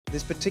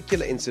This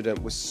particular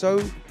incident was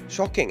so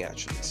shocking,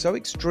 actually, so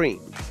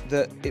extreme,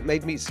 that it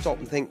made me stop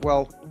and think,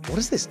 well, what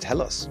does this tell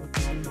us?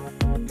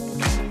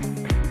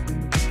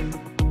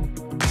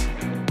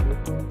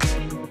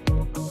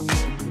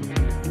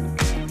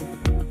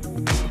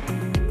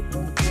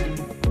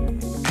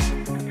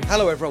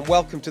 Hello, everyone.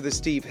 Welcome to the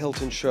Steve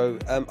Hilton Show.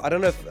 I don't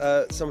know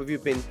if some of you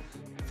have been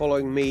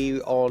following me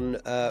on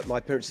my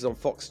appearances on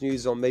Fox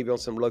News, or maybe on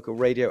some local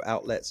radio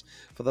outlets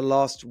for the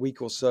last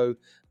week or so,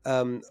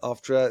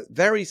 after a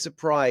very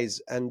surprise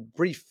and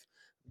brief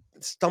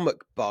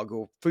stomach bug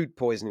or food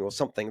poisoning or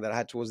something that I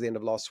had towards the end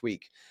of last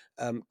week,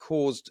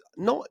 caused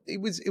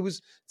it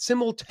was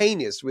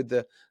simultaneous with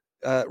the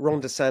Ron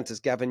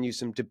DeSantis Gavin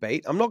Newsom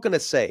debate. I'm not going to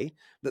say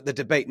that the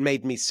debate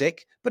made me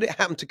sick, but it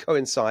happened to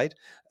coincide,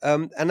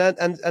 and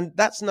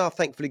that's now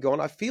thankfully gone.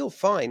 I feel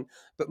fine,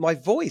 but my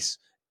voice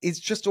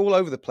is just all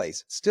over the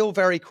place, still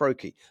very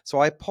croaky. So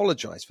I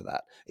apologize for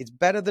that. It's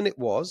better than it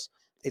was.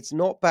 It's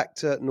not back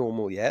to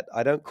normal yet.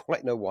 I don't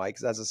quite know why,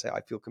 because as I say,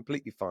 I feel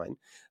completely fine.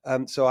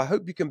 So I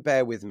hope you can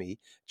bear with me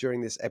during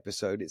this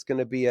episode. It's going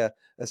to be a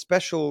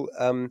special,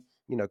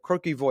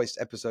 croaky voiced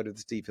episode of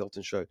the Steve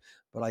Hilton Show,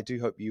 but I do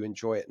hope you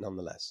enjoy it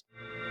nonetheless.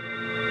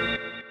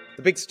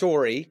 The big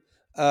story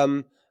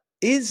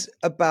is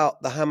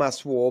about the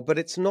Hamas war, but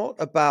it's not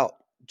about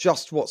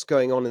just what's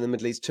going on in the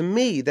Middle East. To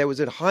me, there was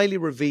a highly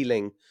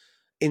revealing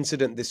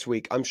incident this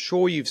week. I'm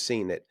sure you've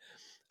seen it.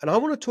 And I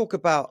want to talk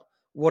about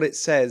what it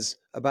says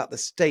about the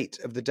state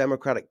of the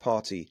Democratic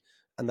Party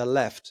and the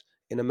left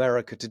in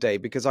America today,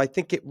 because I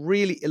think it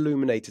really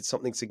illuminated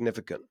something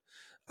significant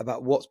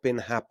about what's been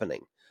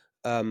happening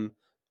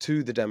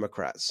to the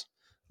Democrats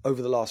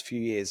over the last few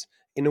years.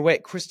 In a way,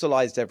 it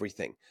crystallized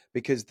everything,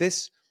 because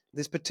this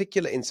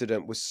particular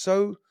incident was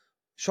so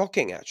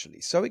shocking, actually,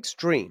 so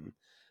extreme,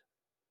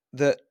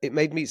 that it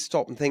made me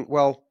stop and think,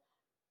 well,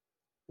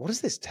 what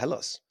does this tell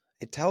us?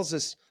 It tells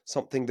us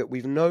something that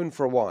we've known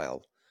for a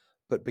while,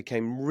 but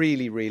became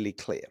really, really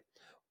clear.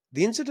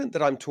 The incident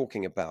that I'm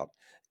talking about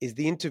is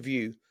the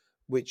interview,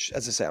 which,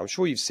 as I say, I'm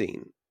sure you've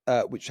seen,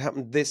 which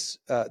happened this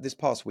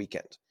past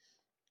weekend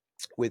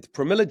with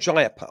Pramila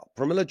Jayapal.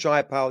 Pramila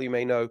Jayapal, you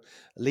may know,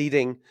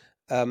 leading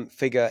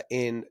figure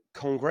in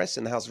Congress,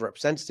 in the House of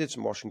Representatives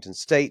from Washington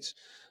State.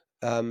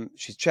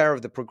 She's chair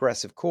of the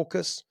Progressive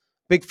Caucus,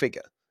 big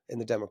figure in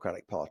the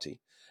Democratic Party.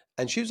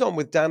 And she was on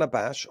with Dana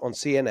Bash on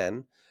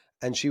CNN,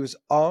 and she was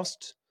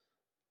asked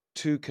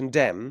to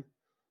condemn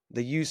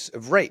the use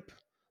of rape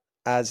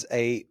as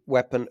a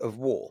weapon of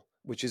war,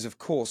 which is, of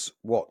course,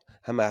 what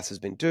Hamas has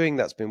been doing.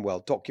 That's been well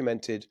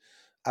documented,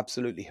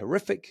 absolutely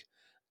horrific.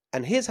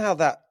 And here's how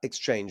that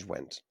exchange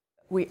went.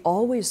 We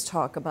always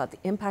talk about the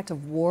impact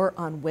of war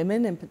on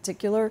women in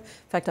particular.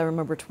 In fact, I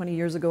remember 20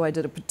 years ago, I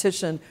did a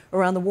petition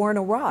around the war in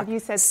Iraq. Have you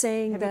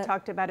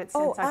talked about it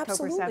since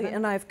October 7th?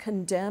 And I've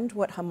condemned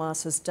what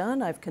Hamas has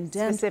done. I've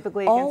condemned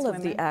specifically all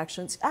of the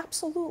actions.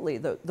 Absolutely.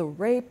 The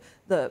rape,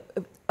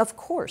 of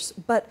course.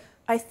 But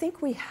I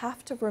think we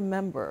have to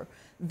remember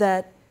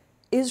that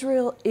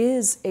Israel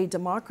is a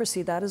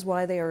democracy. That is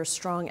why they are a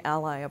strong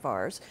ally of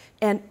ours.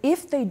 And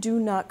if they do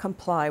not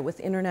comply with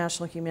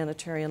international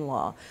humanitarian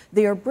law,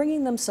 they are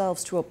bringing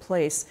themselves to a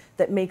place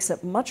that makes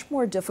it much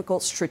more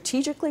difficult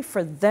strategically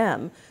for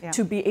them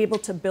to be able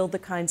to build the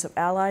kinds of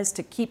allies,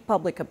 to keep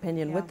public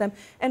opinion with them.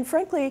 And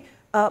frankly,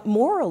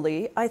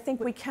 morally, I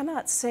think we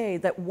cannot say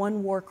that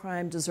one war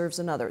crime deserves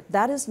another.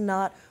 That is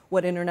not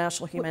what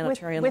international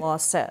humanitarian law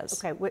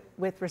says. Okay,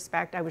 with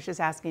respect, I was just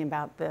asking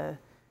about the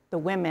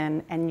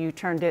women, and you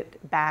turned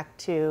it back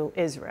to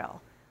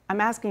Israel.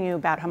 I'm asking you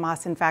about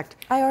Hamas. In fact,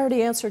 I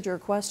already answered your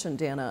question,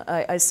 Dana.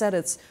 I said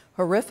it's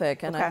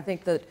horrific, and I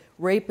think that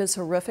rape is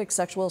horrific,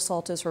 sexual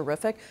assault is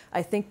horrific.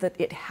 I think that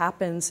it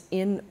happens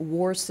in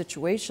war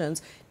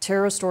situations.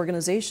 Terrorist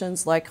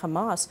organizations like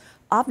Hamas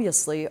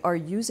obviously are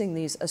using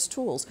these as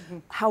tools.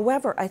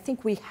 However, I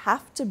think we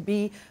have to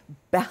be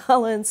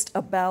balanced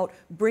about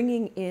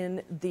bringing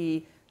in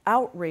the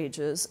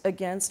outrages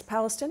against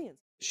Palestinians.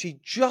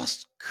 She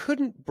just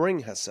couldn't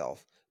bring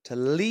herself to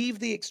leave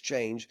the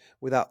exchange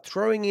without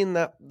throwing in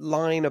that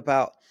line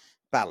about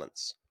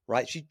balance,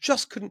 right? She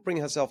just couldn't bring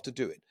herself to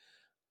do it.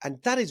 And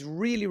that is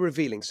really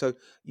revealing. So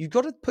you've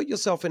got to put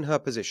yourself in her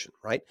position,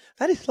 right?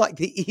 That is like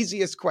the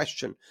easiest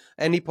question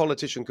any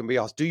politician can be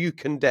asked. Do you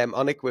condemn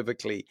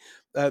unequivocally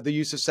the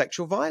use of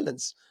sexual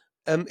violence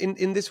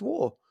in this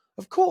war?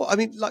 Of course. I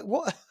mean, like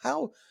what,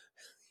 how,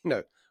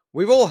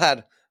 we've all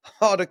had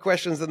harder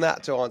questions than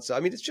that to answer. I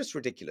mean, it's just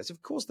ridiculous.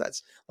 Of course,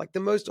 that's like the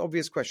most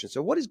obvious question.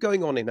 So what is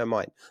going on in her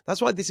mind?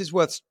 That's why this is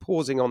worth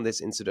pausing on this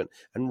incident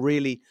and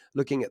really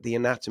looking at the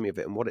anatomy of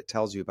it and what it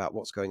tells you about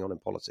what's going on in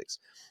politics.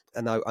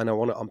 And I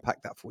want to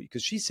unpack that for you,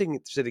 because she's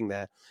sitting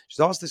there. She's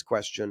asked this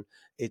question.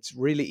 It's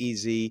really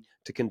easy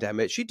to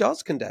condemn it. She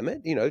does condemn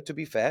it, to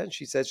be fair. And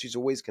she says she's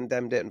always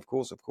condemned it. And of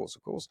course,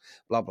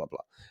 blah, blah, blah.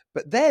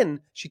 But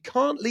then she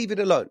can't leave it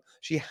alone.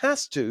 She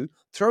has to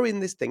throw in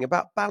this thing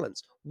about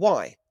balance.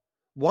 Why?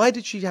 Why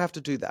did she have to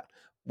do that?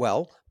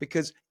 Well,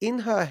 because in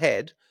her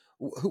head,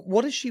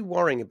 what is she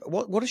worrying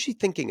about? What is she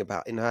thinking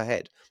about in her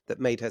head that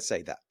made her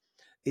say that?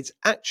 It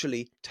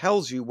actually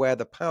tells you where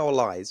the power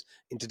lies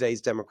in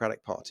today's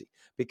Democratic Party,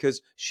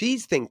 because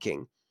she's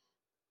thinking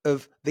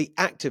of the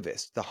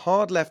activists, the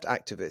hard left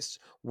activists,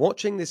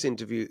 watching this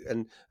interview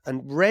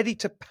and ready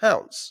to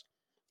pounce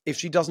if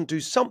she doesn't do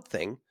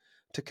something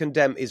to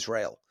condemn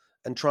Israel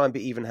and try and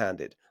be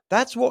even-handed.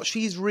 That's what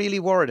she's really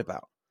worried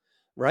about,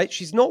 right?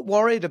 She's not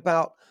worried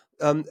about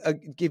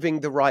giving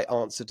the right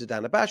answer to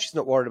Dana Bash. She's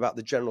not worried about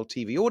the general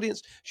TV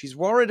audience. She's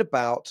worried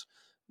about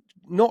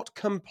not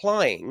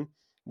complying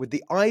with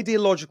the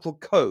ideological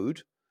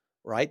code,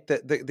 right?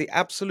 The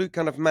absolute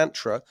kind of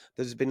mantra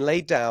that has been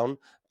laid down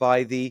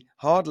by the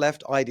hard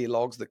left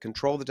ideologues that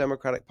control the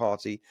Democratic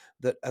Party,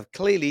 that have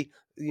clearly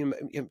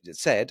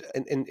said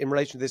in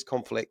relation to this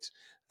conflict,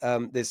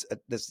 this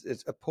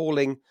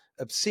appalling,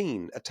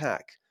 obscene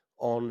attack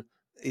on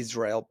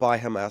Israel by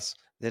Hamas,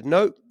 that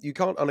no, you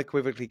can't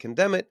unequivocally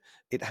condemn it.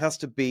 It has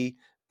to be,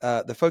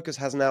 the focus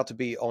has now to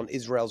be on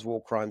Israel's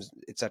war crimes,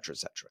 etc.,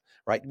 etc.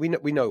 Right? We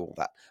know all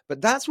that,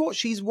 but that's what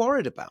she's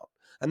worried about,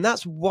 and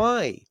that's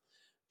why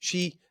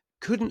she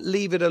couldn't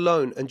leave it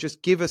alone and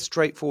just give a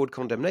straightforward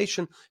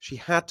condemnation. She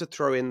had to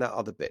throw in that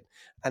other bit,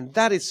 and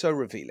that is so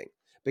revealing,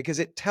 because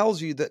it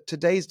tells you that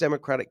today's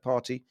Democratic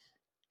Party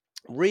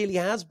really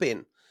has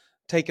been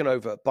taken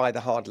over by the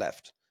hard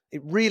left.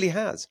 It really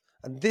has.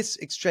 And this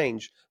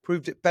exchange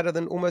proved it better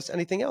than almost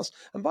anything else.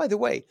 And by the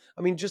way,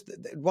 I mean, just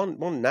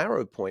one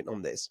narrow point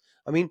on this.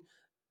 I mean,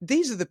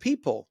 these are the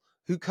people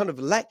who kind of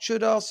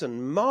lectured us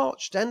and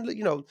marched, and,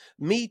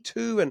 Me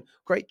Too, and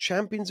great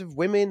champions of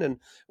women, and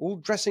all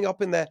dressing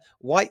up in their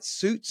white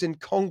suits in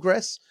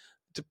Congress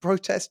to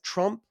protest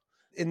Trump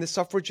in the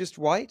suffragist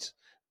white,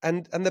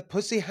 and the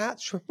pussy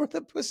hats. Remember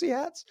the pussy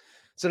hats?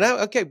 So now,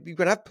 okay, you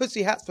can have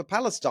pussy hats for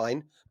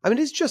Palestine. I mean,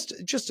 it's just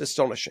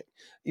astonishing,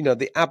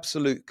 the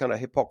absolute kind of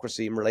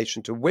hypocrisy in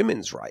relation to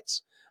women's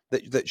rights,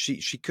 that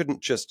she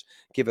couldn't just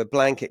give a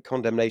blanket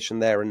condemnation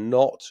there and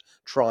not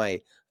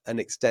try and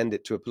extend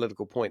it to a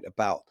political point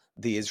about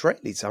the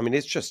Israelis. I mean,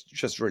 it's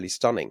just really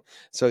stunning.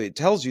 So it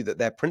tells you that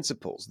their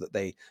principles that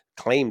they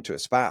claim to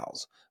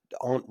espouse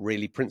aren't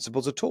really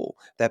principles at all.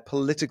 They're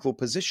political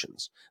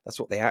positions. That's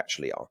what they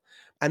actually are.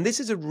 And this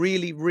is a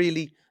really,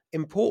 really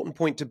important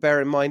point to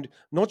bear in mind,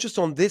 not just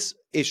on this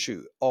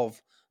issue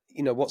of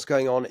what's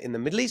going on in the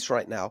Middle East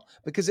right now,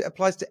 because it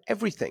applies to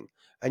everything.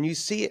 And you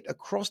see it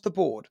across the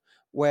board,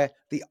 where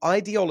the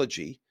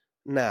ideology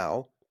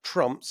now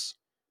trumps,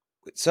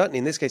 certainly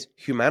in this case,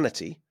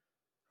 humanity,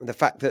 and the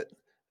fact that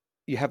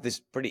you have this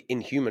pretty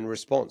inhuman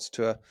response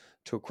to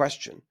a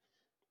question.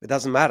 It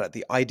doesn't matter.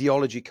 The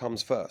ideology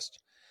comes first.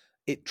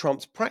 It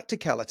trumps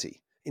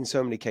practicality in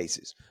so many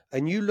cases.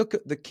 And you look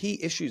at the key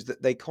issues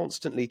that they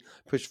constantly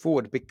push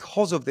forward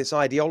because of this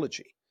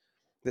ideology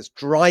that's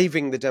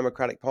driving the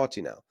Democratic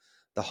Party now,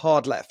 the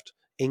hard left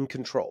in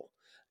control.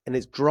 And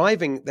it's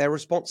driving their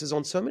responses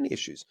on so many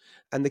issues.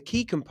 And the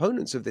key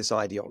components of this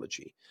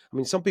ideology, I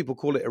mean, some people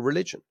call it a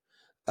religion,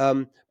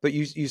 but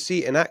you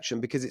see it in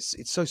action because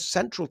it's so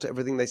central to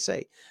everything they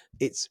say.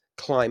 It's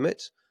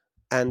climate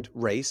and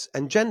race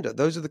and gender.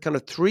 Those are the kind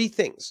of three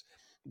things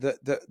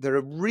that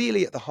are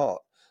really at the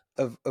heart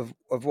of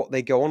what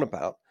they go on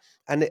about,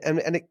 and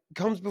it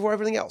comes before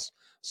everything else.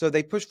 So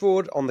they push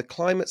forward on the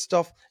climate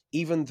stuff,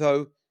 even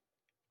though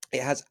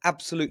it has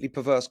absolutely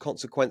perverse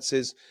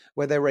consequences,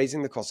 where they're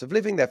raising the cost of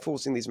living. They're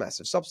forcing these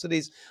massive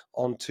subsidies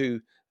onto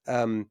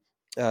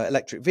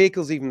electric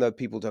vehicles, even though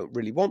people don't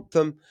really want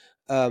them,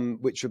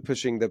 which are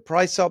pushing the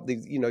price up.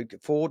 The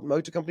Ford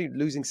Motor Company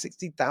losing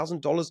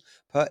 $60,000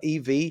 per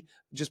EV,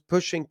 just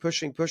pushing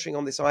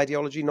on this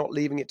ideology, not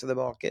leaving it to the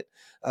market.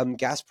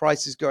 Gas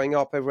prices going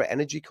up, everywhere,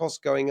 energy costs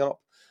going up,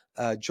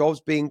 jobs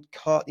being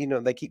cut.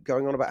 They keep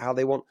going on about how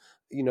they want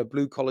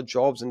blue collar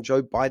jobs, and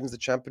Joe Biden's the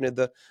champion of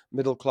the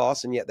middle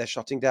class, and yet they're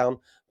shutting down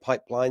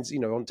pipelines.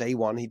 On day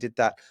one he did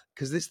that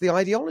because it's the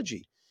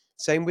ideology.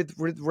 Same with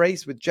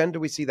race, with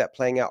gender. We see that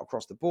playing out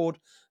across the board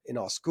in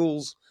our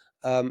schools,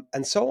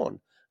 and so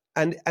on.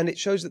 And it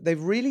shows that they've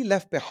really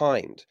left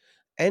behind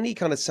any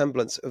kind of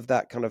semblance of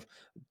that kind of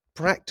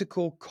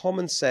practical,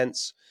 common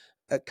sense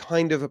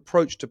kind of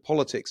approach to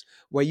politics,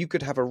 where you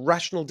could have a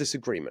rational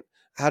disagreement.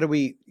 How do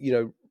we,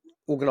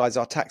 organize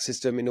our tax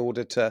system in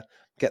order to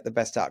get the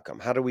best outcome?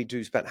 How do we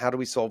how do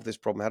we solve this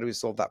problem? How do we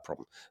solve that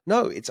problem?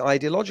 No, it's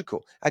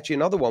ideological. Actually,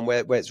 another one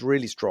where it's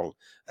really strong,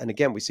 and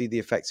again, we see the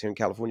effects here in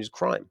California, is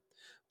crime,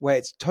 where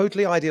it's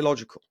totally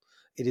ideological.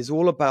 It is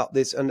all about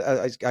this, and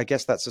I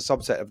guess that's a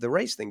subset of the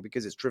race thing,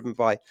 because it's driven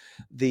by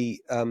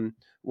the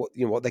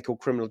what they call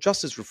criminal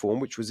justice reform,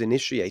 which was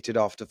initiated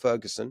after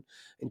Ferguson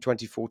in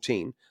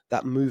 2014.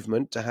 That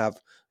movement to have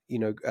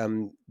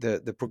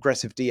the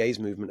progressive DAs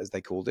movement, as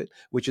they called it,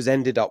 which has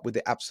ended up with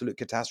the absolute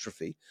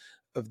catastrophe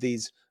of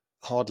these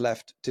hard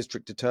left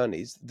district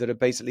attorneys that are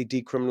basically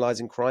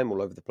decriminalizing crime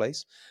all over the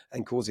place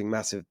and causing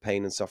massive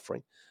pain and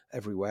suffering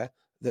everywhere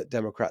that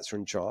Democrats are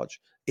in charge.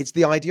 It's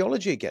the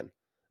ideology again.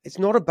 It's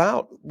not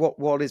about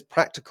what is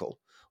practical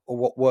or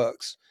what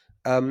works.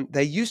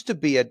 There used to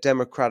be a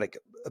democratic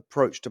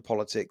approach to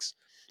politics,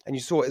 and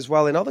you saw it as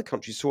well in other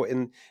countries. You saw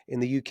it in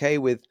the UK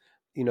with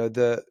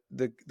the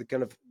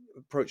kind of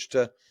approach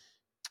to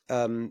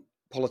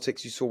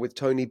politics you saw with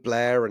Tony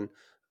Blair and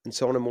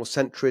so on, a more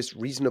centrist,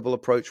 reasonable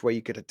approach where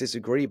you could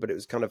disagree, but it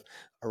was kind of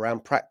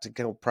around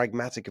practical,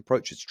 pragmatic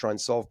approaches to try and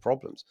solve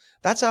problems.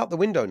 That's out the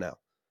window now.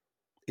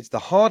 It's the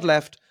hard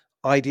left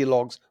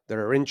ideologues that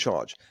are in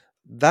charge.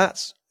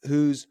 That's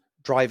who's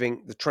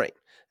driving the train.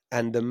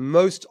 And the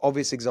most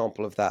obvious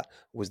example of that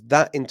was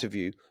that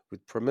interview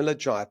with Pramila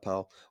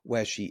Jayapal,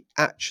 where she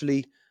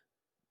actually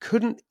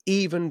couldn't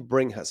even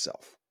bring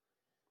herself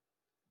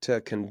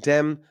to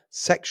condemn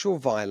sexual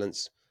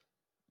violence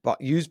but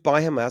used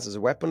by Hamas as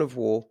a weapon of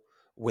war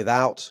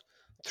without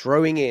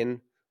throwing in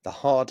the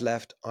hard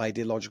left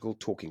ideological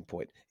talking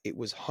point. It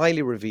was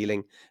highly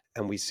revealing,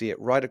 and we see it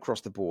right across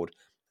the board.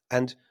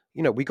 And,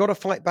 we got to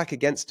fight back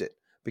against it,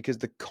 because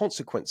the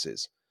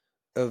consequences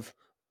of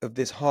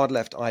this hard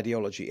left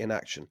ideology in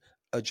action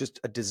are just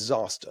a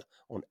disaster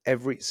on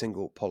every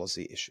single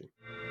policy issue.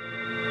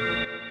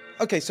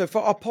 Okay, so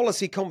for our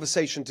policy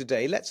conversation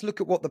today, let's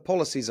look at what the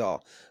policies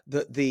are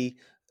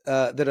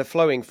that are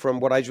flowing from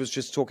what I was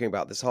just talking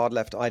about, this hard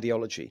left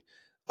ideology.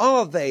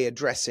 Are they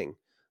addressing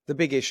the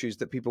big issues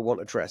that people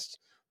want addressed?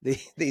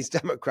 These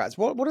Democrats,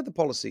 what are the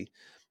policy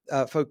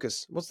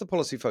focus? What's the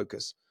policy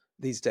focus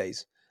these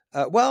days?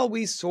 Well,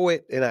 we saw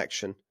it in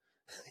action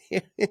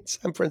here in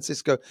San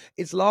Francisco.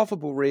 It's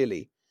laughable,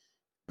 really,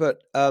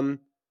 but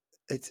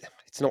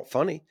it's not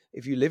funny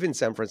if you live in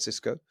San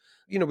Francisco.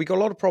 We got a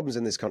lot of problems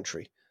in this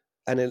country,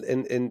 and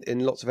in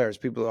lots of areas,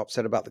 people are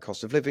upset about the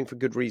cost of living for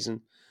good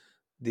reason.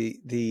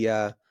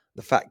 The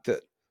fact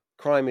that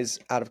crime is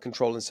out of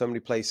control in so many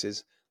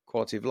places,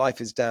 quality of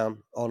life is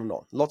down, on and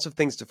on. Lots of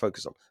things to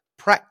focus on,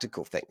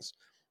 practical things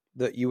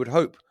that you would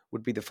hope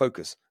would be the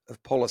focus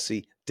of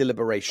policy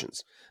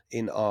deliberations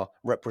in our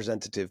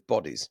representative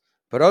bodies.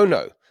 But oh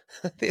no,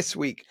 this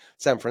week,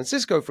 San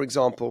Francisco, for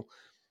example,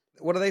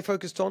 what are they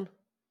focused on?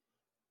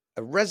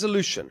 A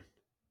resolution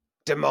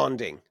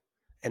demanding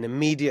an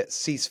immediate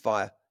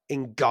ceasefire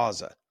in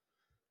Gaza.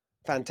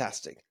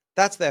 Fantastic.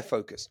 That's their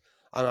focus.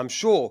 And I'm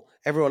sure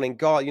everyone in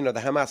Gaza,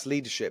 the Hamas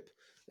leadership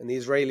and the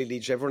Israeli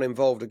leadership, everyone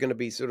involved are going to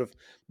be sort of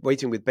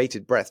waiting with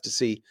bated breath to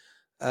see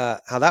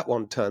how that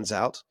one turns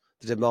out,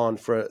 the demand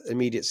for an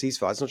immediate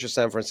ceasefire. It's not just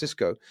San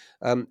Francisco.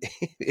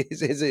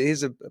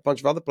 Here's a bunch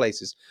of other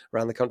places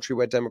around the country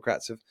where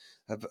Democrats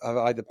have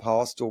either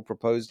passed or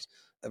proposed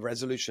a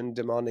resolution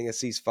demanding a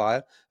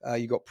ceasefire.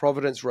 You've got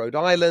Providence, Rhode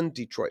Island,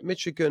 Detroit,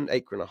 Michigan,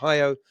 Akron,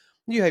 Ohio,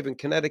 New Haven,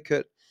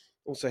 Connecticut,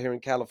 also here in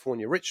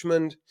California,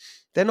 Richmond.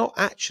 They're not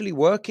actually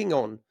working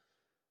on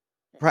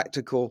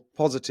practical,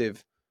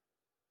 positive,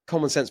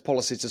 common sense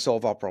policies to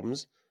solve our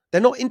problems.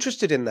 They're not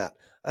interested in that.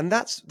 And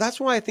that's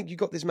why I think you've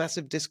got this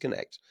massive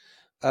disconnect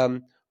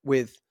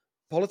with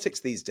politics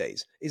these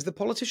days, is the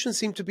politicians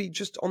seem to be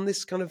just on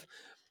this kind of,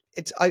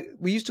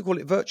 we used to call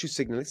it virtue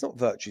signaling. It's not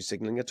virtue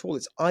signaling at all.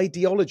 It's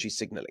ideology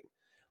signaling.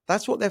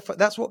 That's what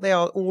they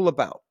are all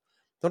about.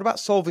 Not about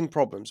solving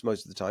problems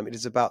most of the time. It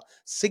is about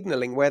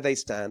signaling where they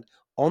stand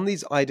on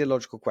these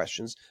ideological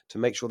questions to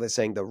make sure they're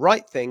saying the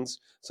right things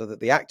so that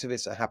the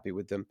activists are happy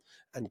with them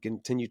and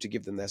continue to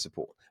give them their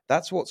support.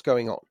 That's what's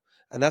going on.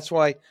 And that's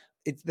why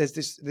there's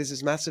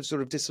this massive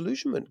sort of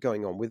disillusionment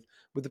going on with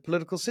the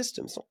political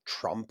system. It's not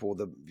Trump or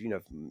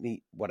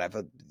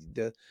whatever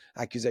the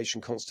accusation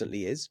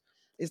constantly is.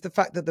 It's the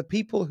fact that the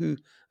people who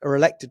are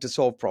elected to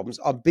solve problems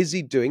are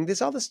busy doing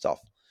this other stuff.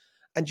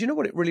 And do you know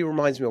what it really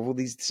reminds me of, all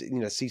these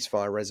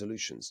ceasefire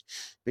resolutions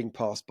being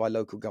passed by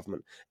local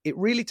government? It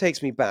really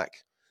takes me back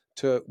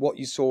to what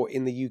you saw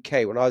in the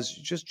UK when I was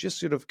just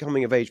sort of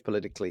coming of age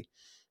politically,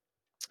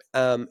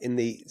 in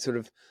the sort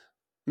of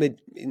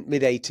mid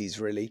 80s,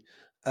 really.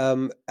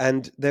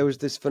 And there was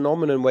this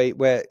phenomenon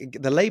where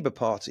the Labour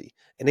Party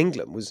in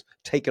England was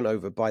taken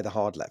over by the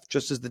hard left,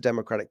 just as the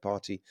Democratic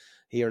Party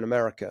here in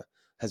America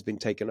has been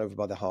taken over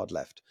by the hard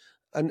left.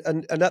 And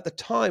at the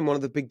time, one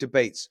of the big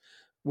debates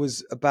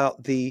was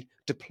about the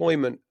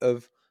deployment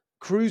of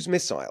cruise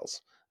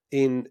missiles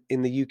in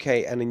the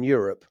UK and in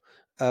Europe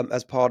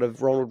as part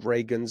of Ronald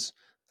Reagan's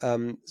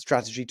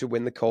strategy to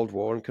win the Cold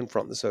War and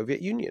confront the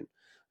Soviet Union.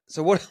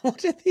 So what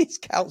did these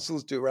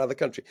councils do around the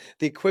country?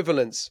 The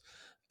equivalents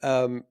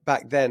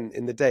back then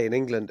in the day in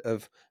England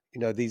of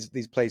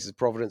these places,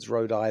 Providence,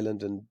 Rhode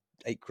Island, and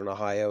Akron,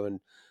 Ohio,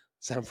 and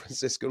San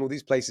Francisco, and all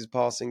these places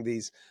passing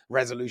these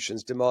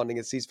resolutions demanding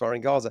a ceasefire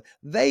in Gaza.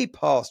 They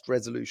passed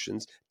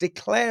resolutions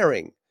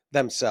declaring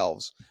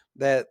themselves,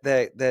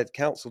 their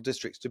council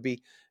districts, to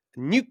be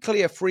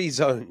nuclear-free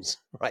zones,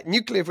 right?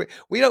 Nuclear-free.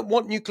 We don't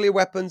want nuclear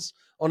weapons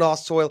on our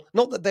soil.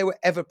 Not that they were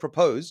ever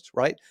proposed,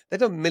 right? They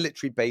don't have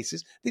military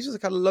bases. These were the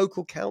kind of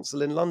local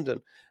council in London,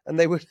 and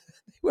they would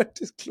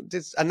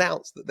just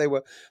announce that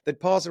they'd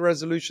pass a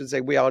resolution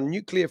saying we are a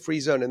nuclear-free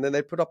zone, and then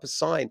they'd put up a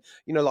sign.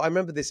 I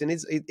remember this in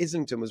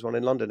Islington was one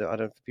in London. I don't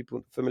know if people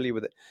are familiar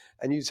with it.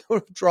 And you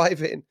sort of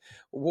drive in,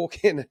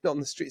 walk in, and on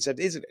the street said,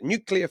 "Is it a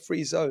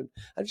nuclear-free zone?"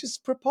 And it's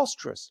just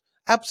preposterous.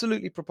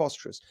 absolutely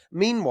preposterous.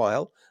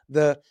 Meanwhile,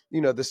 the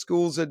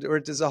schools are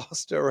a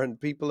disaster, and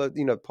people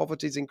are,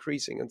 poverty is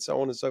increasing, and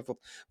so on and so forth.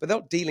 But they're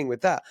not dealing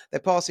with that. They're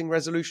passing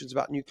resolutions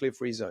about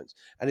nuclear-free zones,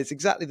 and it's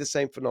exactly the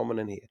same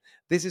phenomenon here.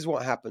 This is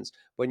what happens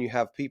when you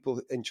have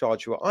people in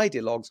charge who are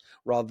ideologues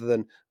rather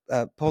than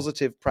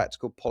positive,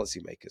 practical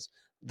policymakers.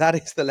 That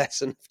is the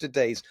lesson of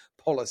today's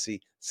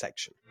policy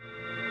section.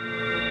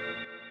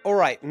 All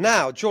right,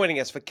 now joining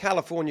us for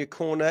California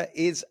Corner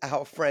is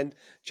our friend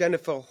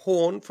Jennifer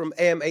Horn from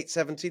AM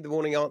 870, The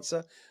Morning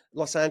Answer,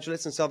 Los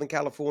Angeles and Southern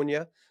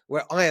California,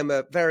 where I am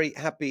a very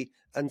happy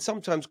and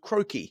sometimes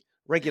croaky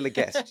regular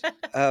guest.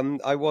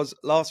 I was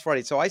last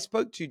Friday. So I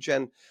spoke to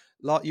Jen,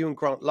 you and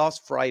Grant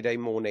last Friday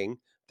morning,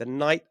 the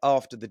night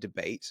after the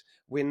debate.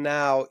 We're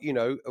now,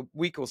 a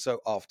week or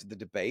so after the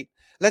debate.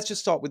 Let's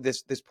just start with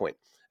this point.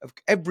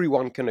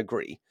 Everyone can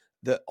agree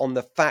that on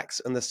the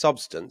facts and the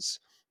substance,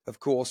 of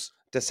course,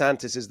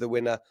 DeSantis is the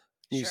winner,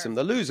 Newsom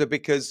the loser,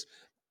 because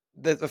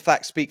the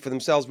facts speak for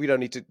themselves. We don't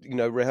need to,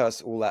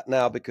 rehearse all that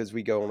now because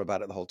we go on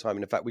about it the whole time.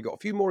 And in fact, we got a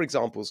few more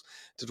examples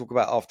to talk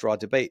about after our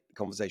debate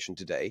conversation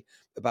today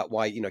about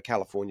why,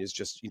 California is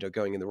just,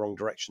 going in the wrong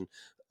direction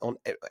on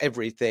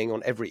everything,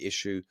 on every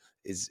issue.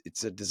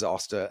 It's a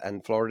disaster,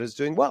 and Florida's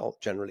doing well,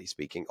 generally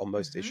speaking, on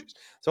most issues.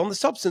 So on the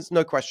substance,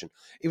 no question.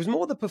 It was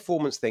more the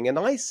performance thing. And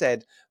I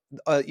said,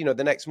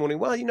 the next morning,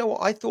 well, you know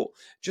what, I thought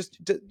just,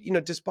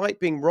 despite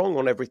being wrong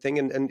on everything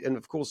and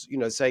of course,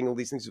 saying all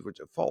these things which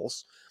are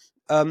false,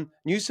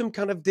 Newsom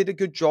kind of did a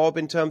good job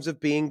in terms of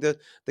being the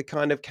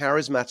kind of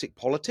charismatic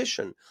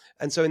politician.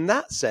 And so in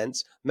that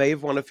sense, may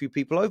have won a few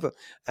people over.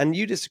 And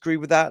you disagree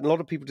with that. And a lot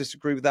of people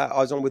disagree with that. I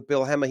was on with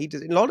Bill Hemmer.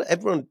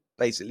 Everyone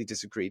basically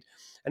disagreed.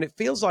 And it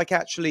feels like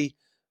actually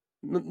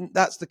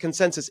that's the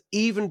consensus.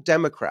 Even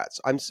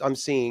Democrats, I'm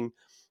seeing,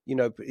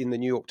 in the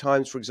New York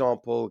Times, for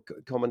example,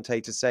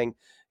 commentators saying,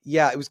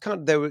 yeah, it was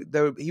kind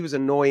of, he was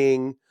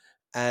annoying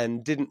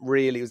and didn't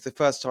really, it was the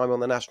first time on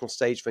the national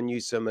stage for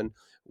Newsom and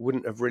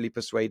wouldn't have really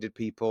persuaded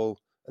people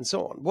and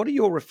so on. What are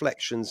your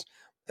reflections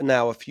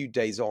now a few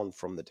days on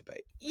from the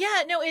debate?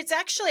 Yeah, no, it's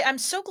actually, I'm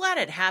so glad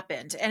it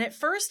happened. And at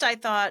first I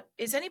thought,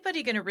 is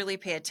anybody going to really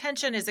pay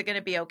attention? Is it going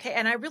to be okay?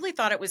 And I really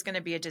thought it was going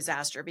to be a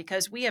disaster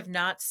because we have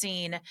not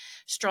seen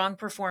strong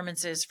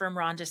performances from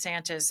Ron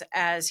DeSantis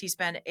as he's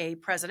been a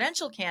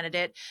presidential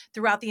candidate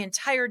throughout the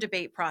entire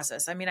debate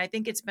process. I mean, I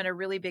think it's been a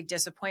really big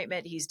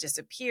disappointment. He's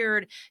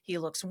disappeared. He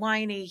looks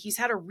whiny. He's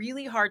had a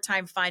really hard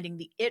time finding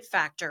the it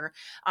factor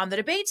on the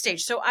debate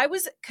stage. So I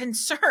was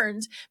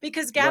concerned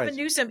because Gavin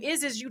Newsom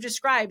is, as you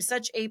described,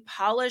 such a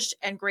polished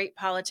and great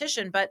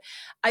politician. But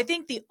I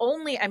think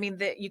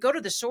you go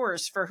to the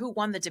source for who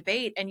won the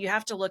debate and you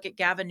have to look at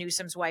Gavin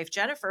Newsom's wife,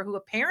 Jennifer, who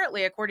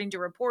apparently, according to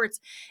reports,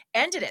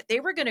 ended it. They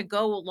were going to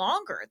go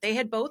longer. They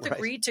had both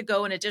agreed to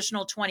go an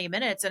additional 20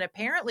 minutes. And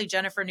apparently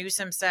Jennifer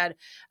Newsom said,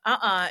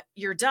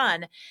 you're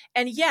done.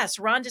 And yes,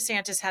 Ron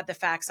DeSantis had the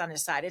facts on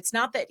his side. It's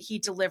not that he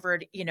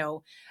delivered,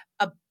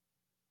 a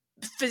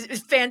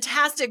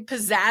fantastic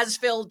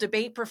pizzazz-filled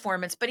debate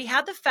performance, but he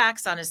had the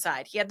facts on his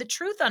side. He had the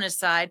truth on his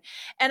side.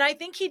 And I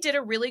think he did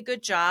a really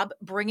good job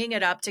bringing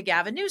it up to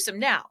Gavin Newsom.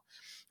 Now,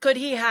 could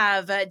he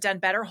have done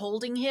better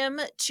holding him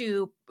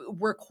to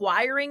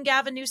requiring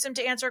Gavin Newsom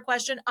to answer a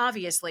question?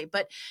 Obviously.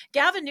 But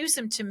Gavin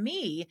Newsom, to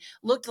me,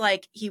 looked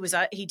like he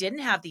didn't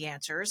have the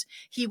answers.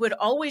 He would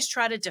always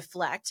try to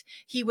deflect.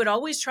 He would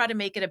always try to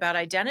make it about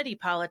identity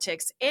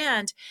politics.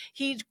 And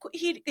he'd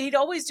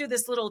always do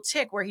this little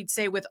tick where he'd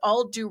say, with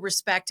all due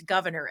respect,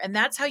 Governor. And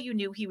that's how you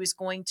knew he was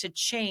going to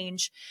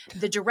change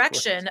the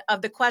direction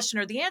of the question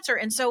or the answer.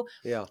 And so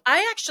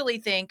I actually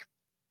think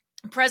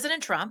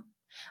President Trump,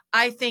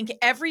 I think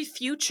every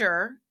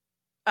future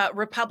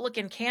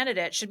Republican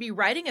candidate should be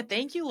writing a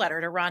thank you letter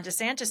to Ron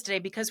DeSantis today,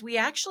 because we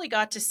actually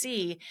got to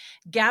see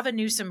Gavin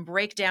Newsom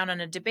break down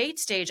on a debate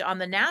stage on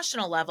the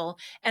national level.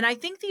 And I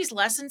think these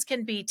lessons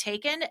can be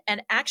taken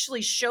and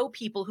actually show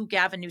people who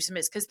Gavin Newsom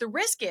is, because the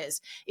risk is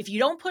if you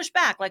don't push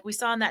back, like we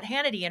saw in that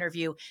Hannity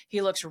interview,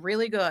 he looks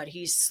really good.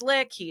 He's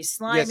slick. He's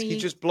slimy. Yes, he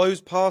just blows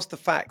past the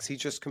facts. He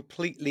just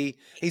completely,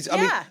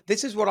 I mean,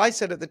 this is what I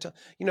said at the time,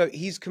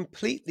 he's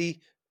completely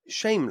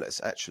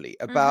shameless actually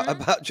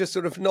about just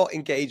sort of not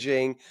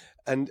engaging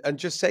and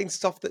just saying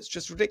stuff that's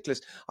just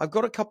ridiculous. I've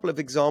got a couple of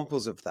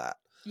examples of that.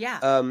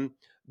 And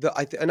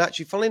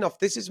actually, funnily enough,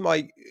 this is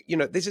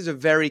this is a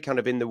very kind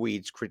of in the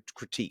weeds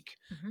critique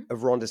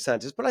of Ron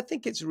DeSantis, but I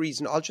think it's a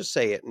reason. I'll just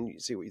say it and you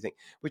see what you think,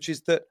 which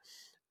is that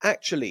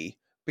actually,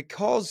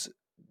 because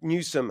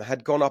Newsom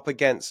had gone up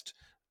against,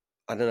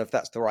 I don't know if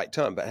that's the right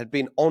term, but had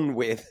been on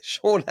with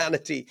Sean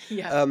Hannity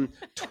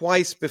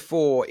twice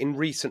before in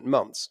recent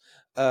months.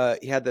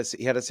 He had a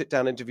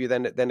sit-down interview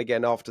then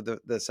again after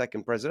the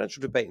second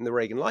presidential debate in the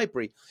Reagan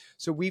Library.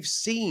 So we've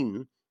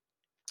seen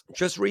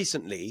just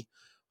recently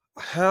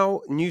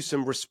how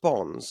Newsom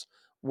responds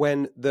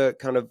when the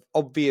kind of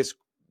obvious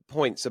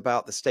points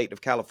about the state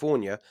of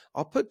California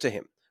are put to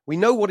him. We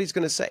know what he's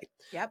going to say.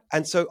 Yep.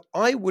 And so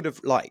I would have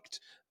liked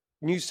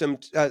Ron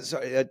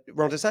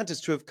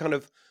DeSantis to have kind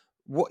of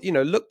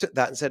looked at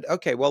that and said,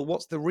 okay, well,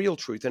 what's the real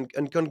truth,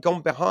 and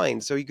gone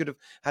behind, so he could have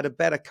had a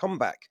better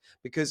comeback.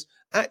 Because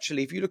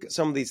actually, if you look at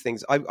some of these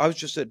things, I was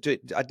just I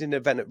did an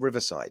event at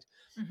Riverside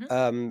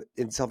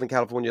in Southern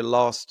California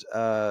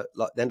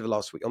the end of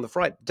last week, on the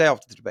Friday, day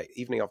after the debate,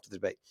 evening after the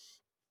debate.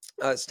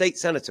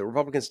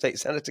 Republican state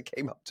senator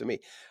came up to me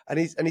and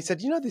he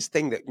said, this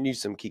thing that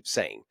Newsom keeps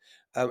saying,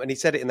 and he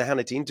said it in the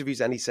Hannity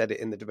interviews and he said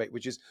it in the debate,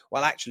 which is,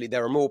 well, actually,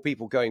 there are more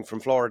people going from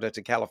Florida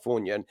to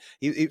California. And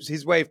it was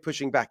his way of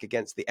pushing back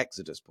against the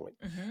Exodus point.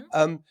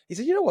 He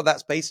said, you know what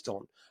that's based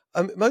on?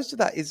 Most of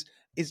that is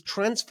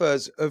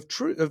transfers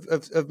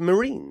of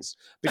Marines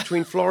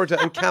between Florida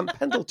and Camp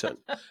Pendleton,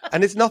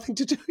 and it's nothing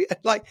to do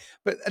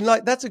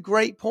that's a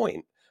great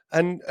point.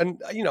 And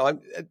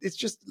it's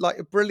just like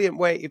a brilliant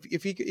way.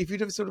 If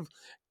you'd have sort of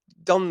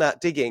done that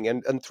digging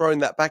and thrown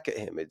that back at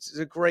him, it's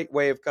a great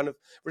way of kind of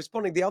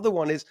responding. The other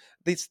one is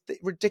this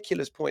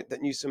ridiculous point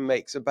that Newsom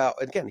makes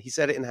about, again, he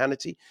said it in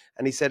Hannity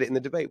and he said it in the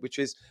debate, which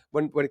is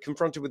when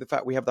confronted with the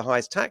fact we have the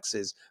highest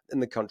taxes in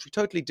the country,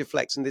 totally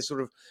deflects in this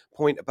sort of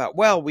point about,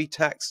 well, we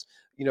tax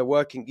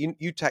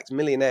you tax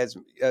millionaires,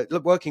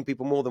 working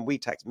people more than we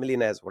tax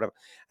millionaires, whatever.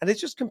 And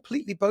it's just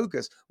completely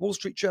bogus. Wall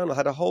Street Journal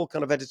had a whole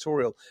kind of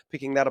editorial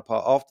picking that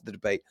apart after the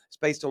debate. It's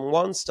based on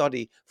one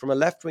study from a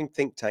left-wing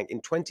think tank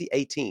in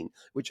 2018,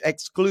 which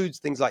excludes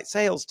things like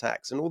sales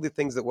tax and all the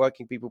things that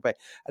working people pay.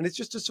 And it's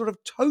just a sort of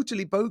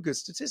totally bogus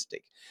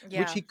statistic,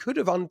 which he could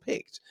have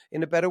unpicked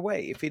in a better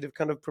way if he'd have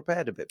kind of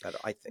prepared a bit better,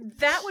 I think.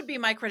 That would be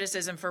my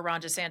criticism for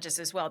Ron DeSantis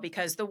as well,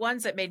 because the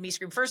ones that made me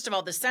scream, first of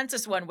all, the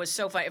census one was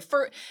so funny.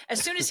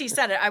 As soon as he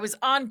said it, I was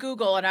on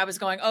Google and I was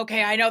going,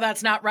 okay, I know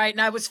that's not right.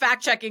 And I was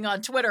fact checking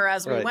on Twitter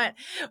as we went.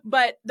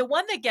 But the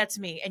one that gets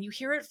me, and you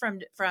hear it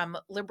from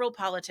liberal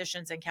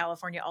politicians in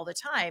California all the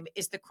time,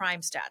 is the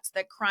crime stats,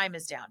 that crime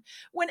is down.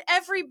 When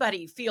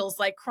everybody feels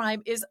like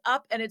crime is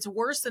up and it's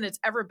worse than it's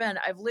ever been.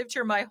 I've lived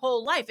here my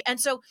whole life. And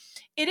so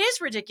it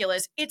is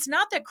ridiculous. It's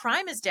not that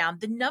crime is down.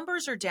 The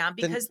numbers are down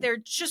because they're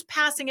just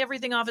passing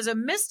everything off as a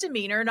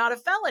misdemeanor, not a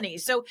felony.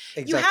 So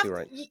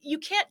you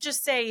can't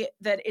just say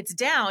that it's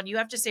down. You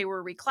have to say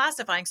we're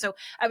reclassifying. So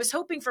I was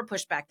hoping for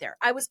pushback there.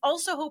 I was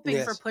also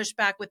hoping for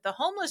pushback with the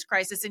homeless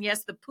crisis. And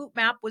yes, the poop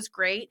map was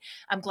great.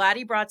 I'm glad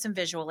he brought some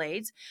visual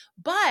aids.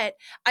 But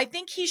I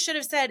think he should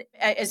have said,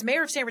 as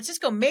mayor of San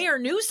Francisco, Mayor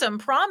Newsom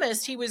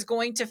promised he was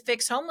going to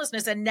fix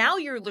homelessness. And now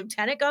you're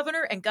lieutenant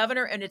governor,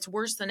 and it's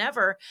worse than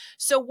ever.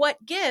 So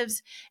what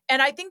gives?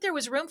 And I think there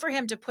was room for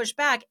him to push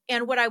back.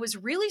 And what I was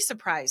really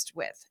surprised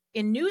with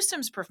in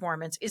Newsom's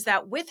performance is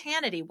that with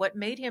Hannity, what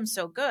made him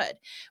so good,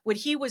 when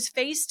he was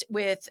faced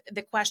with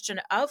the question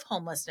of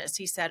homelessness,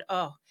 he said,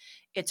 oh,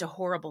 it's a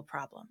horrible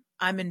problem.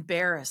 I'm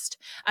embarrassed.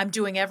 I'm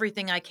doing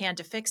everything I can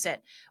to fix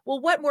it.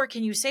 Well, what more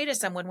can you say to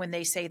someone when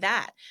they say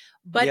that?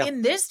 But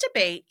in this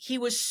debate, he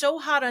was so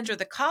hot under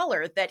the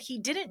collar that he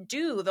didn't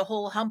do the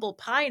whole humble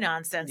pie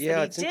nonsense that he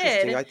it's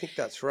interesting. I think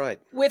that's right.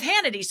 With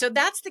Hannity. So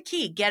that's the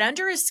key. Get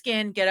under his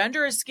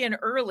skin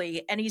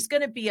early, and he's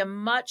going to be a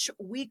much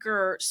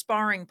weaker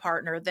sparring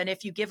partner than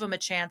if you give him a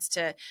chance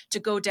to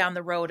go down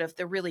the road of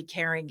the really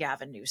caring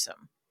Gavin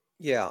Newsom.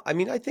 Yeah, I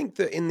mean, I think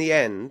that in the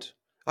end,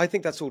 I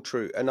think that's all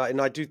true. And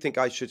I do think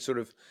I should sort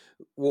of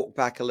walk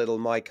back a little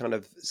my kind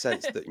of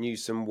sense that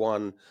Newsom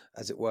won,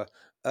 as it were.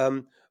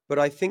 But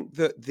I think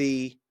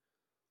that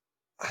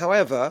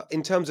however,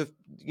 in terms of,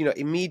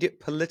 immediate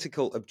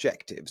political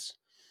objectives,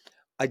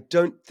 I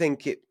don't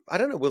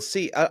know. We'll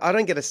see. I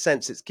don't get a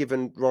sense it's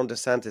given Ron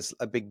DeSantis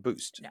a big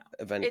boost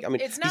of any.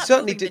 It's not he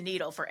certainly moving the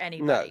needle for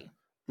anybody.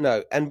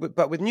 No.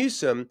 But with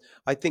Newsom,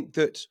 I think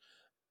that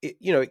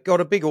it got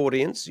a big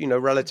audience,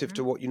 relative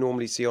to what you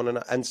normally see on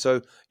and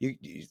so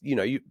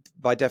you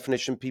by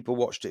definition, people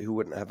watched it who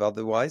wouldn't have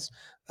otherwise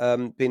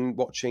been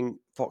watching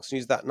Fox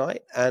News that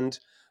night, and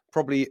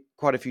probably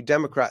quite a few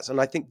Democrats.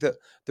 And I think that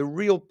the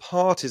real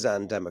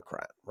partisan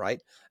Democrat, right?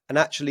 And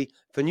actually,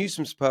 for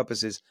Newsom's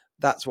purposes,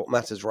 that's what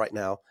matters right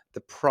now.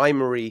 The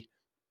primary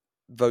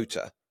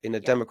voter in a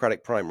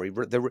Democratic primary.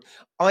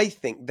 I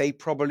think they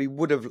probably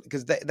would have,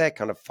 because they're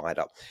kind of fired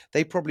up,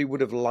 they probably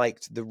would have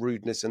liked the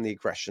rudeness and the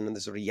aggression and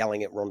the sort of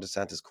yelling at Ron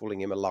DeSantis, calling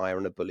him a liar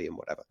and a bully and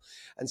whatever.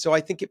 And so I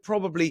think it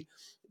probably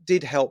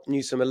did help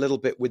Newsom a little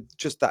bit with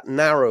just that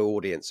narrow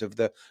audience of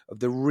the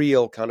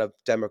real kind of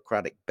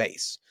Democratic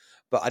base.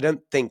 But I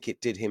don't think it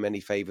did him any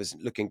favors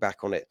looking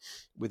back on it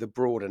with a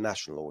broader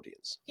national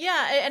audience.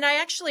 Yeah. And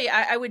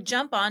I would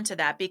jump onto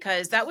that,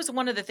 because that was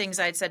one of the things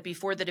I had said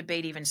before the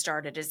debate even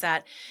started, is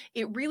that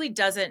it really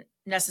doesn't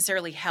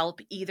necessarily help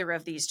either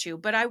of these two.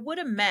 But I would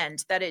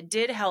amend that it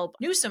did help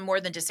Newsom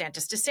more than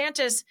DeSantis.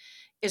 DeSantis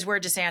is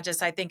where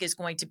DeSantis, I think, is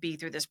going to be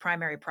through this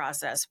primary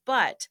process.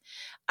 But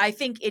I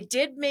think it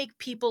did make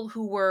people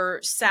who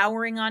were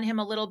souring on him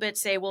a little bit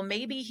say, well,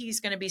 maybe he's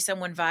going to be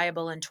someone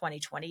viable in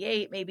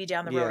 2028, maybe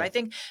down the road. I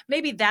think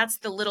maybe that's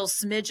the little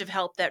smidge of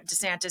help that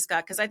DeSantis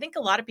got, because I think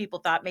a lot of people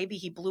thought maybe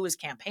he blew his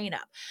campaign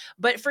up.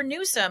 But for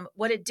Newsom,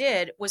 what it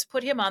did was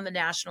put him on the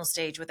national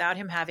stage without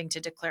him having to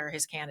declare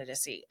his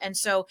candidacy. And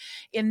so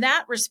in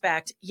that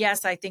respect,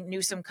 yes, I think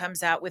Newsom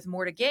comes out with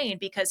more to gain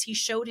because he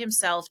showed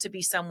himself to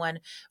be someone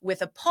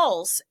with a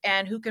pulse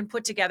and who can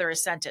put together a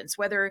sentence.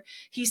 Whether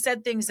he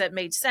said things that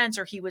made sense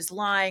or he was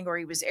lying or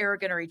he was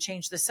arrogant or he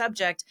changed the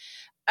subject,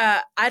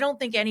 I don't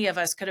think any of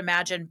us could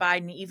imagine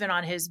Biden, even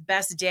on his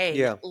best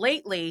day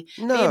lately,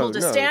 be able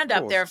to stand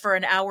up there for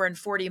an hour and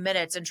 40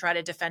 minutes and try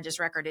to defend his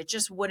record. It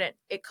just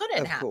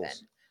couldn't happen.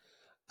 Course.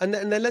 And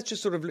then let's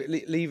just sort of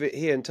leave it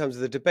here in terms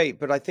of the debate.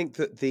 But I think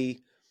that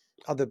the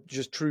other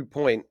just true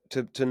point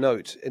to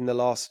note in the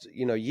last,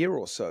 year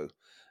or so,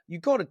 you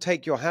got to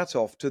take your hat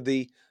off to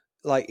the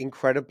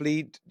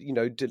incredibly,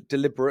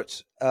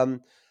 deliberate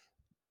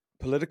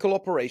political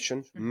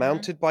operation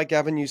mounted by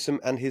Gavin Newsom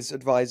and his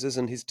advisors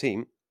and his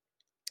team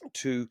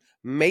to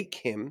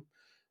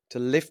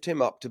lift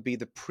him up to be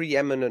the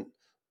preeminent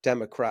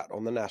Democrat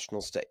on the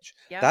national stage.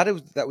 Yep.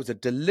 That was a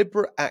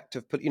deliberate act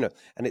of,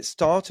 and it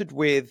started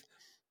with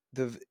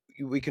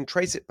we can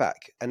trace it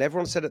back. And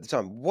everyone said at the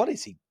time, what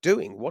is he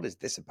doing? What is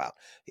this about?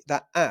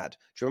 That ad. Do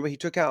you remember he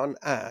took out an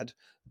ad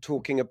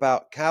talking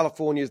about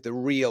California's the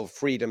real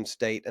freedom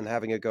state and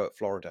having a go at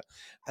Florida.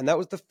 And that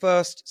was the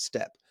first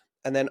step.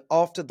 And then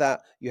after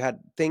that, you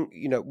had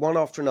one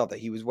after another.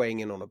 He was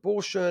weighing in on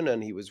abortion,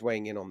 and he was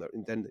weighing in on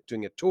then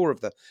doing a tour of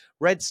the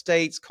red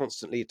states,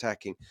 constantly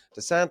attacking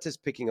DeSantis,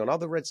 picking on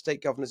other red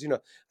state governors,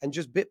 and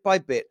just bit by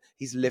bit,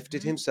 he's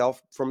lifted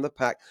himself from the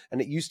pack. And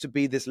it used to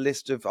be this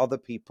list of other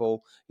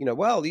people,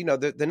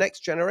 the next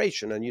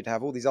generation, and you'd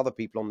have all these other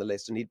people on the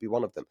list, and he'd be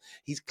one of them.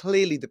 He's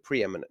clearly the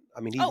preeminent. I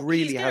mean, he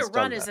really has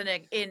done that. He's going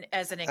to run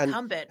as an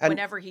incumbent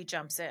whenever he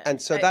jumps in.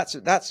 And so that's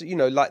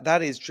that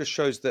is just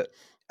shows that.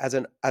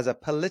 As a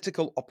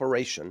political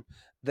operation,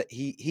 that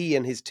he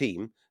and his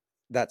team,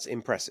 that's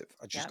impressive.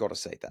 I just got to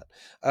say that.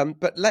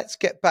 But let's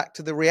get back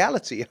to the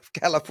reality of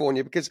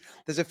California, because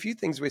there's a few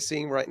things we're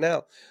seeing right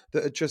now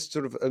that are just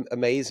sort of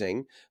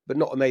amazing, but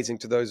not amazing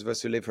to those of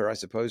us who live here, I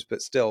suppose.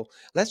 But still,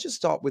 let's just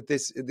start with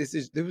this. This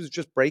was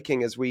just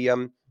breaking as we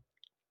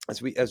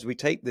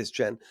tape this,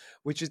 Jen,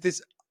 which is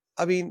this.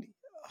 I mean,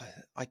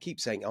 I keep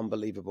saying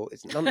unbelievable.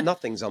 It's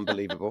nothing's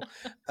unbelievable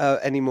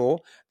anymore.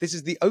 This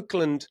is the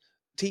Oakland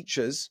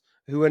teachers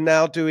who are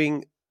now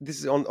doing this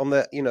is on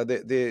the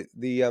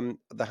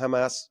the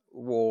Hamas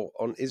war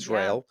on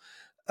Israel,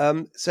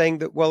 saying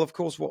that, well, of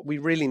course, what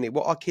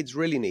our kids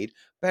really need,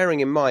 bearing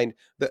in mind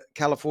that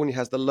California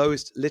has the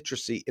lowest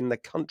literacy in the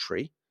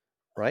country,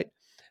 right?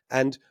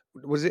 And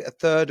was it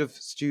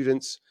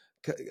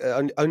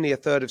only a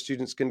third of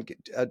students can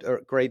get a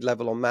grade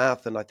level on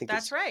math, and I think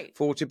that's right,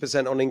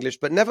 40% on English.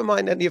 But never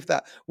mind any of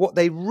that. What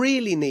they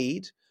really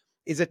need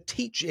is a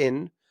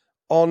teach-in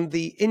on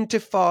the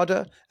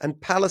Intifada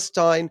and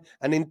Palestine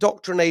and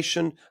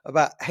indoctrination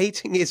about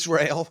hating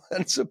Israel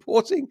and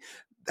supporting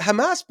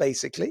Hamas,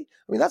 basically.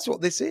 I mean, that's what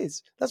this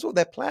is. That's what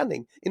they're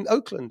planning in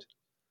Oakland.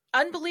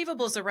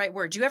 Unbelievable is the right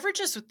word. Do you ever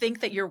just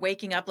think that you're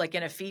waking up like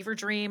in a fever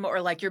dream,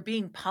 or like you're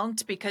being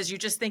punked because you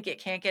just think it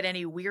can't get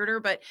any weirder?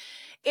 But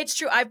it's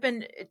true. I've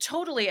been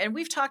totally, and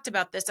we've talked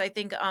about this, I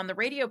think, on the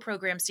radio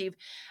program, Steve.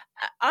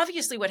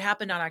 Obviously, what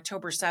happened on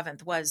October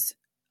 7th was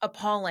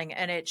appalling,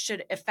 and it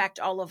should affect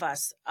all of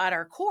us at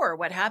our core,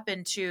 what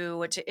happened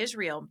to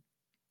Israel,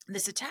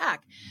 this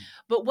attack.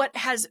 But what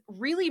has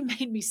really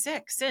made me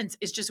sick since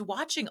is just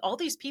watching all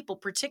these people,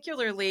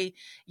 particularly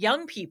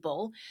young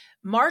people,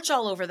 march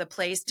all over the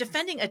place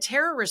defending a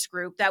terrorist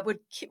group that would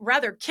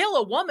rather kill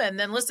a woman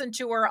than listen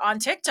to her on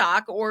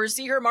TikTok or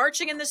see her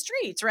marching in the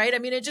streets, right? I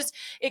mean,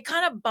 it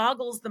kind of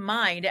boggles the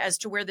mind as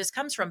to where this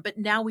comes from, but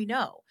now we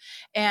know.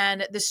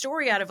 And the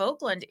story out of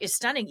Oakland is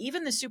stunning.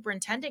 Even the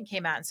superintendent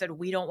came out and said,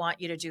 we don't want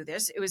you to do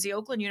this. It was the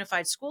Oakland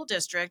Unified School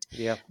District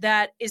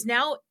that is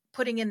now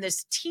putting in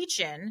this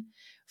teach-in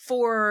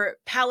for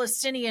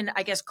Palestinian,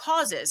 I guess,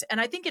 causes. And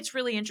I think it's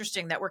really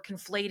interesting that we're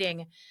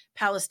conflating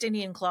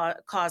Palestinian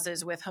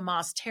causes with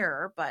Hamas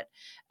terror, but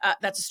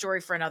that's a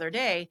story for another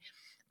day.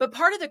 But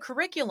part of the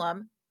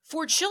curriculum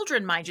for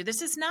children, mind you,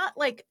 this is not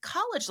like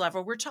college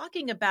level. We're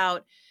talking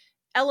about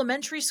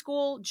elementary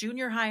school,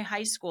 junior high,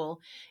 high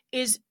school,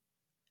 is,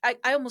 I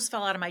almost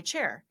fell out of my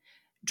chair.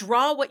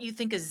 Draw what you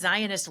think a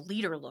Zionist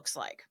leader looks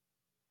like.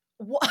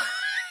 What?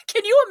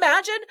 Can you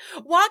imagine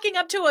walking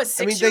up to a 6-year-old?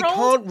 I mean, they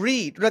can't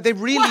read. They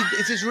really,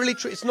 it is really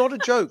true. It's not a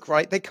joke,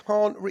 right? They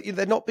can't read.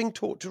 They're not being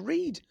taught to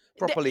read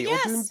properly or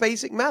doing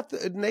basic math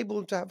that would enable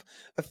them to have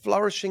a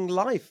flourishing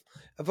life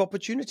of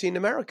opportunity in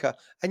America.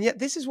 And yet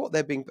this is what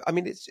they're being, I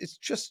mean, it's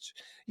just,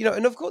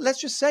 and of course,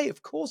 let's just say,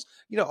 of course,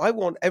 I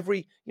want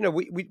every,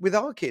 we with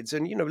our kids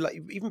and,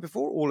 like even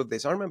before all of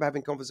this, I remember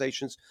having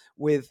conversations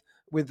with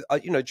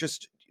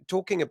just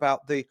talking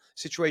about the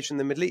situation in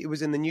the Middle East. It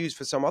was in the news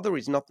for some other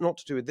reason, not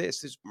to do with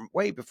this. This is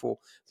way before,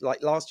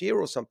 like last year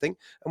or something.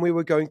 And we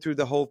were going through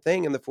the whole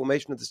thing and the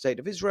formation of the state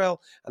of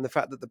Israel and the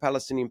fact that the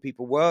Palestinian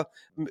people were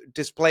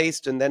displaced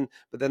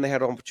but then they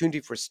had an opportunity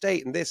for a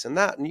state and this and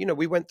that. And,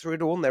 we went through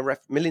it all and there were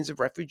millions of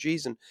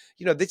refugees. And,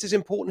 this is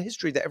important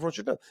history that everyone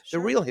should know. Sure.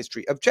 The real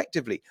history,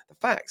 objectively, the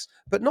facts,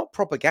 but not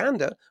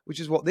propaganda, which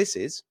is what this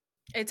is.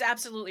 It's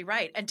absolutely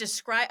right. And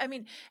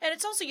and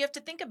it's also, you have to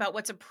think about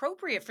what's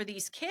appropriate for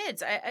these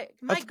kids.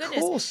 My goodness,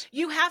 course.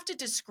 you have to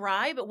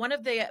describe, one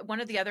of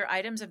the other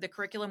items of the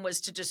curriculum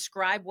was to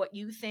describe what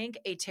you think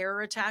a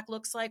terror attack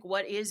looks like.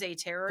 What is a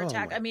terror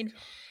attack? God.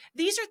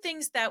 These are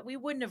things that we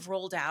wouldn't have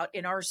rolled out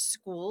in our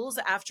schools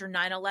after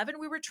 9/11.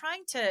 We were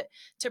trying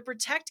to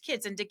protect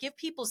kids and to give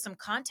people some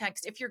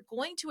context. If you're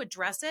going to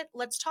address it,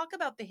 let's talk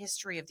about the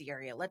history of the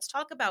area. Let's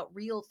talk about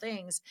real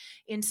things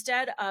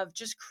instead of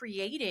just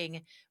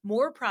creating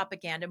more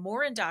propaganda,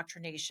 more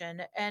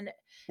indoctrination, and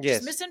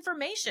just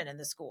misinformation in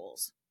the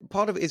schools.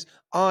 Part of it is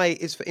I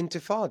is for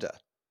intifada.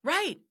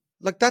 Right.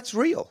 Like, that's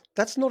real.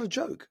 That's not a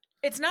joke.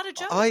 It's not a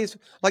joke. I is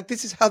like,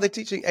 this is how they're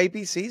teaching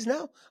ABCs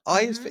now.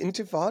 I is for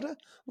intifada.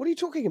 What are you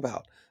talking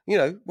about?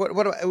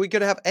 What are we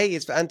going to have? A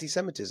is for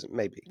anti-Semitism,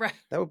 maybe. Right.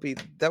 That would be,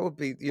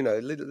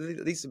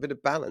 at least a bit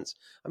of balance.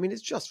 I mean,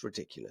 it's just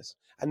ridiculous.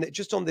 And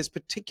just on this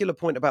particular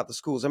point about the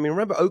schools, I mean,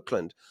 remember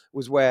Oakland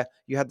was where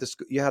you had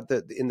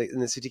in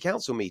the city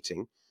council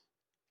meeting.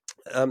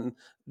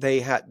 They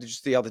had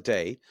just the other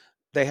day.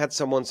 They had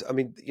someone's. I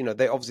mean,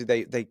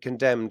 they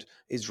condemned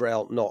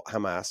Israel, not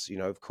Hamas.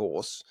 Of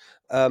course.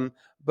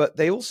 But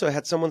they also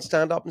had someone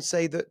stand up and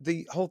say that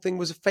the whole thing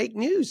was a fake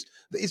news,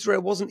 that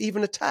Israel wasn't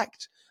even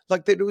attacked,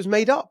 like that it was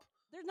made up.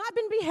 There's not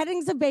been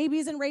beheadings of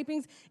babies and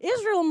rapings.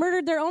 Israel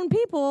murdered their own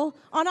people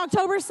on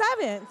October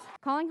 7th.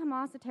 Calling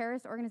Hamas a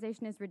terrorist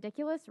organization is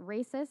ridiculous,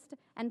 racist,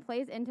 and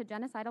plays into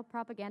genocidal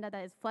propaganda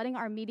that is flooding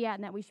our media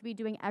and that we should be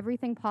doing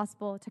everything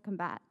possible to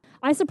combat.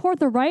 I support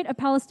the right of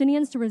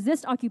Palestinians to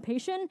resist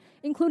occupation,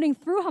 including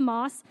through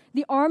Hamas,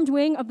 the armed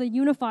wing of the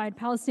unified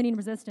Palestinian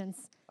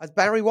resistance. As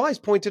Barry Weiss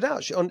pointed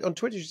out, on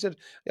Twitter, she said,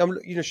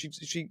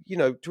 she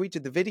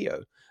tweeted the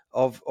video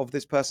of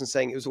this person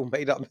saying it was all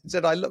made up, and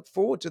said, I look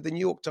forward to the New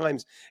York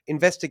Times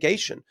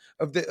investigation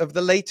of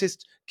the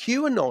latest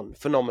QAnon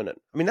phenomenon.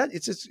 I mean,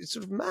 it's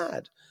sort of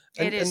mad.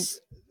 It is.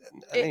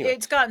 Anyway.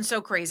 It's gotten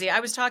so crazy. I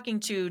was talking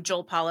to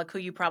Joel Pollack, who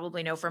you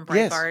probably know from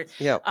Breitbart,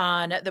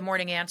 on The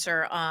Morning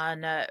Answer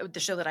on the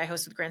show that I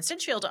host with Grant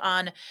Stinchfield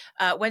on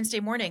Wednesday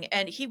morning,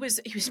 and he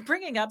was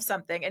bringing up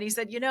something, and he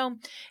said,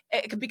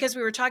 because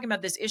we were talking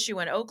about this issue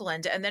in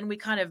Oakland, and then we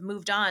kind of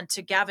moved on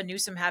to Gavin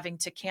Newsom having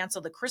to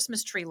cancel the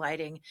Christmas tree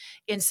lighting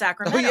in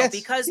Sacramento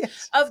because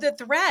of the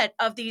threat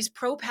of these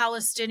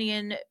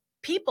pro-Palestinian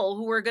people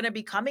who were going to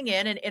be coming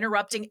in and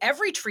interrupting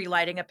every tree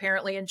lighting,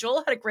 apparently. And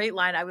Joel had a great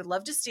line. I would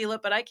love to steal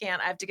it, but I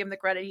can't. I have to give him the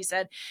credit. He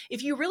said,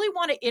 if you really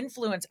want to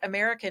influence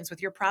Americans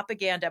with your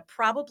propaganda,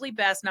 probably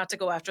best not to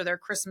go after their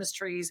Christmas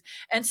trees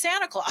and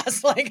Santa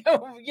Claus.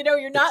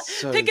 You're not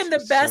picking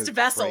the best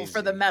vessel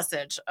for the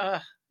message.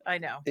 I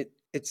know.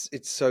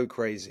 It's so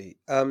crazy.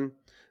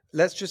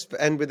 Let's just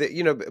end with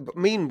it, but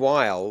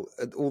meanwhile,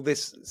 all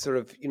this sort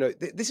of,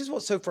 this is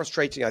what's so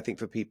frustrating, I think,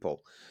 for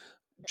people,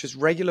 just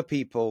regular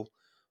people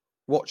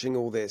watching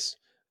all this,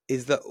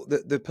 is that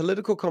the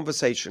political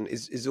conversation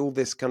is all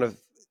this kind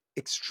of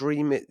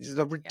extreme,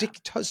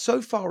 ridiculous,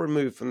 so far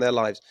removed from their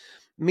lives.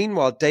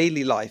 Meanwhile,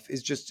 daily life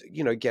is just,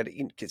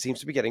 it seems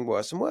to be getting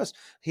worse and worse.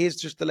 Here's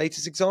just the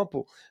latest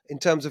example in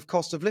terms of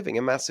cost of living,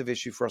 a massive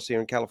issue for us here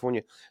in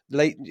California.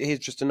 Here's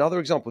just another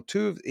example.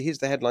 Here's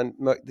the headline,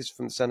 this is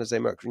from the San Jose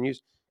Mercury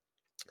News.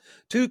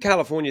 2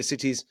 California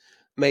cities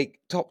make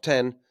top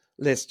 10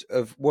 list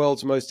of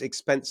world's most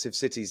expensive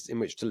cities in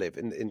which to live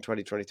in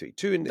 2023.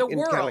 2 in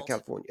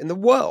California, in the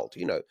world,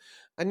 And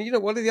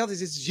one of the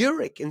others is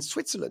Zurich in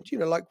Switzerland,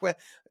 where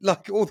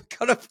all the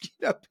kind of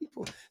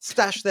people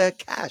stash their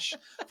cash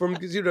from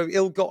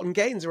ill-gotten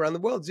gains around the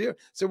world.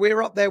 So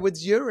we're up there with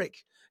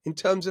Zurich in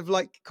terms of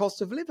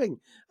cost of living.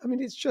 I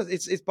mean,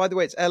 it's by the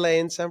way, it's LA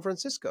and San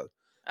Francisco.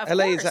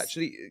 LA is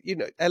actually,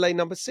 LA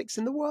number 6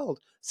 in the world,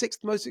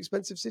 6th most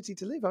expensive city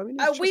to live. I mean,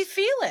 we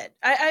feel it.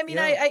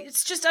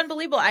 It's just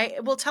unbelievable. I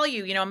will tell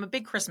you, I'm a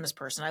big Christmas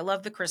person. I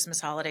love the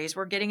Christmas holidays.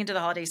 We're getting into the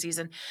holiday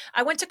season.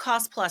 I went to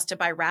Cost Plus to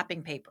buy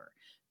wrapping paper.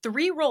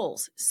 3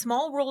 rolls,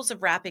 small rolls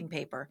of wrapping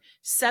paper,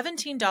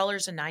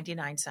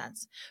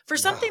 $17.99 for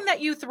something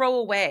that you throw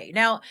away.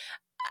 Now,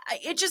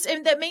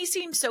 that may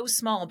seem so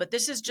small, but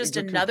this is just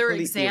another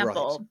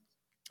example. Right.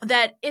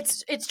 That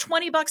it's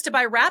 $20 to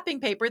buy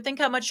wrapping paper. Think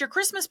how much your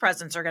Christmas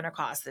presents are going to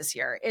cost this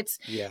year. It's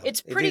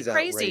pretty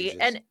crazy. Outrageous.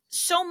 And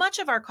so much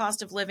of our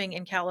cost of living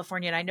in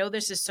California, and I know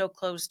this is so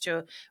close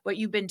to what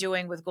you've been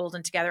doing with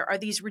Golden Together, are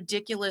these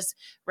ridiculous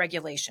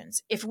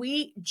regulations. If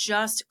we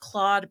just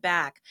clawed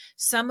back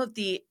some of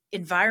the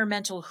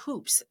environmental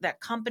hoops that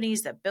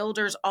companies, that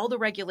builders, all the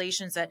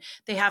regulations that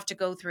they have to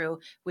go through,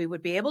 we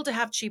would be able to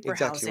have cheaper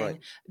housing. Right.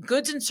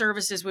 Goods and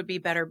services would be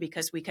better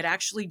because we could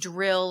actually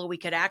drill. We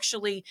could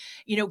actually,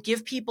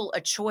 give people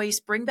a choice,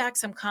 bring back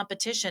some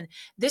competition.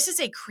 This is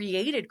a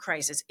created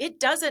crisis. It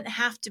doesn't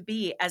have to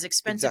be as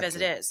expensive as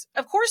it is.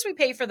 Of course, we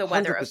pay for the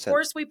weather. 100%. Of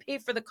course, we pay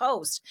for the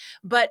coast,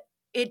 but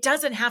it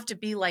doesn't have to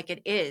be like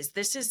it is.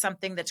 This is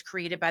something that's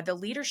created by the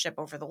leadership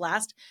over the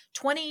last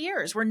 20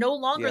 years. We're no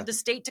longer the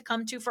state to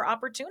come to for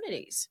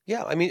opportunities.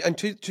 Yeah, I mean, and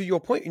to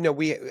your point,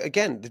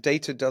 the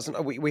data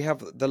doesn't. We have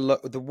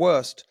the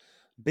worst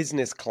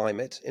business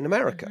climate in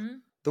America. Mm-hmm.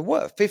 the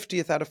worst,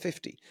 50th out of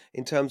 50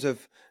 in terms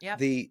of Yep.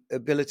 the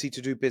ability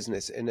to do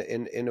business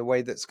in a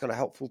way that's kind of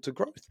helpful to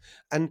growth.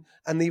 And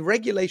the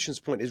regulations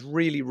point is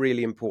really,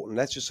 really important.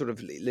 Let's just sort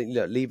of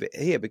leave it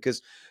here,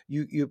 because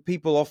you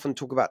people often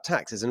talk about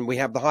taxes, and we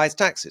have the highest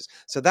taxes.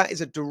 So that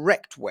is a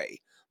direct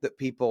way that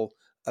people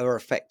are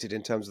affected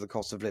in terms of the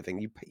cost of living.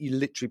 You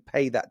literally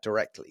pay that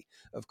directly,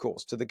 of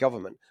course, to the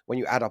government when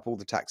you add up all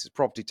the taxes: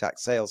 property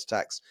tax, sales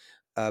tax,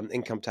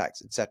 income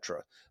tax,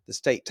 etc. The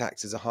state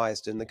tax is the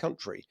highest in the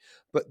country,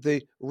 but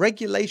the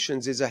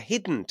regulations is a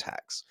hidden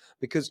tax,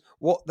 because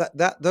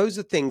those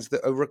are things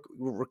that are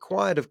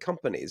required of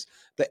companies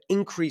that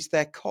increase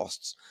their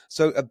costs.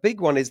 So a big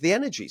one is the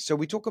energy. So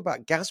we talk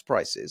about gas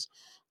prices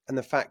and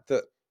the fact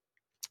that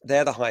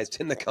they're the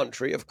highest in the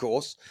country, of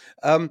course.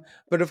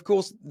 But of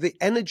course, the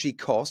energy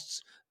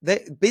costs,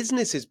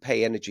 businesses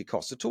pay energy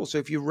costs at all. So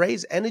if you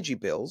raise energy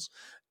bills,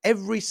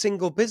 every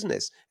single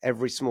business,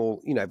 every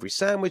small, every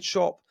sandwich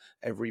shop,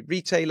 every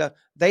retailer,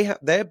 they have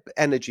their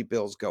energy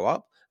bills go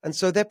up. And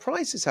so their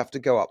prices have to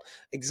go up.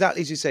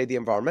 Exactly as you say, the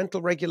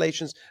environmental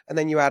regulations. And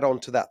then you add on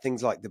to that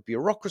things like the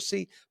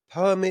bureaucracy,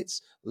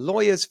 permits,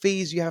 lawyers'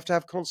 fees you have to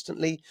have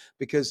constantly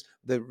because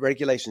the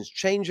regulations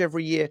change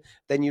every year.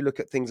 Then you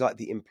look at things like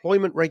the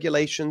employment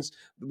regulations,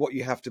 what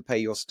you have to pay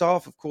your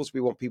staff. Of course,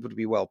 we want people to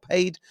be well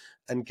paid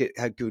and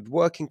have good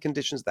working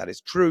conditions. That is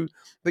true.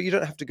 But you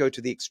don't have to go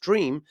to the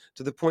extreme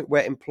to the point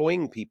where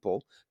employing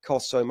people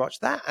costs so much.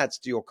 That adds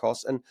to your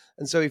costs. And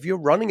so if you're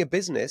running a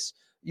business,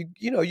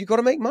 you got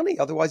to make money,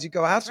 otherwise you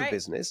go out of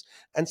business,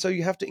 and so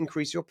you have to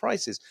increase your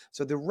prices.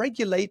 So the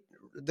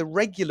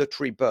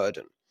regulatory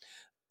burden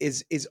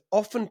is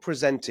often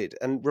presented,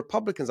 and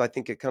Republicans, I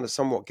think, are kind of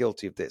somewhat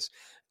guilty of this,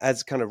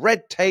 as kind of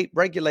red tape,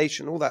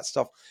 regulation, all that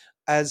stuff,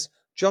 as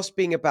just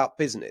being about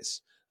business.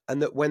 And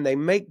that when they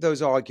make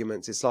those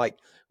arguments, it's like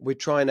we're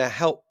trying to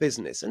help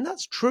business, and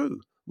that's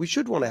true. We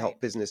should want to help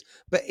business,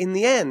 but in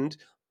the end,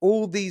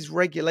 all these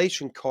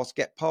regulation costs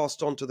get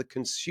passed on to the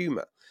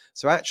consumer.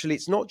 So actually,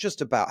 it's not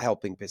just about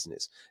helping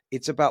business.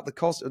 It's about the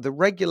cost of the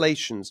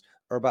regulations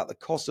are about the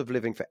cost of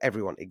living for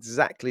everyone,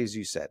 exactly as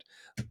you said.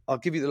 I'll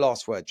give you the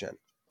last word, Jen.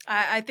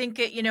 I think,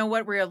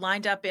 we're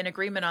lined up in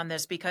agreement on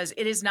this, because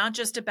it is not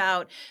just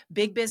about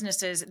big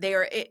businesses.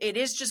 It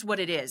is just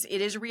what it is.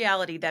 It is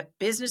reality that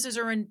businesses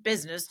are in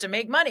business to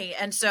make money.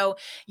 And so,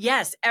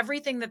 yes,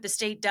 everything that the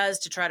state does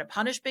to try to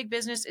punish big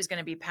business is going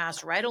to be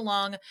passed right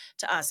along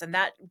to us. And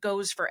that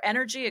goes for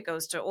energy. It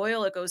goes to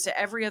oil. It goes to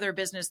every other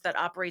business that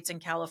operates in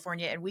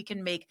California. And we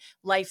can make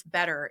life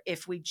better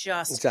if we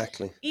just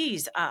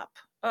ease up.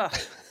 Ugh.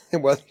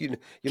 Well, can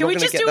we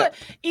just do it?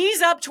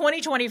 Ease up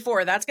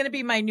 2024. That's going to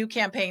be my new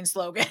campaign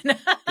slogan.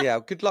 Yeah,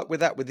 good luck with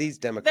that with these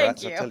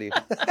Democrats, I'll tell you.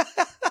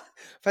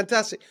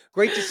 Fantastic.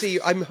 Great to see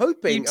you. I'm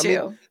hoping,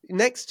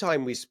 next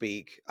time we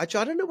speak,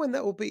 actually, I don't know when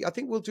that will be. I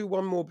think we'll do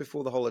one more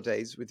before the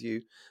holidays with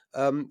you.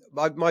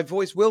 My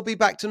voice will be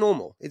back to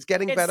normal. It's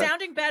getting better. It's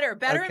sounding better and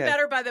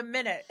better by the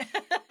minute.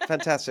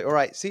 Fantastic. All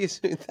right. See you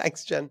soon.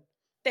 Thanks, Jen.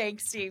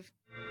 Thanks, Steve.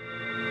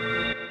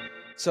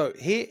 So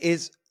here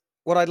is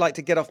what I'd like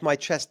to get off my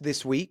chest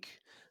this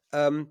week.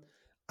 I'm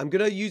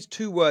going to use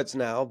two words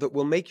now that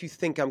will make you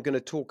think I'm going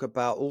to talk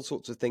about all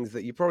sorts of things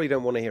that you probably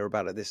don't want to hear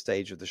about at this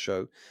stage of the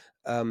show.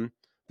 But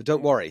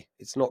don't worry,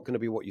 it's not going to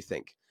be what you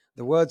think.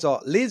 The words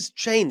are Liz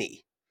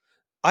Cheney.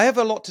 I have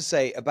a lot to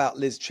say about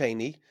Liz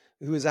Cheney,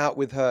 who is out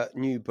with her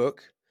new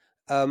book.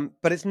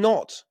 But it's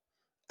not,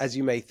 as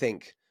you may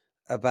think,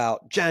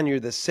 about January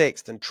the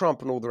 6th and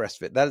Trump and all the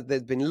rest of it.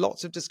 There's been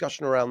lots of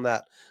discussion around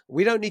that.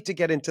 We don't need to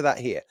get into that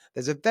here.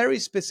 There's a very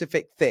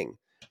specific thing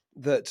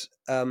that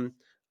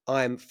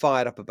I'm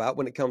fired up about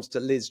when it comes to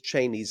Liz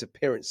Cheney's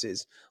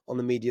appearances on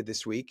the media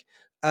this week.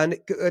 And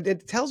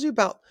it tells you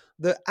about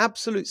the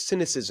absolute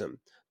cynicism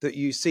that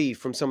you see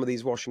from some of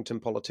these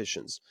Washington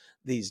politicians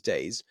these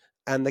days,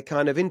 and the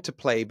kind of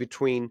interplay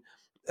between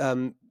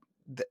them,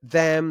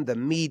 the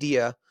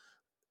media,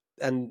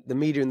 and the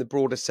media in the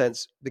broader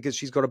sense, because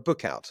she's got a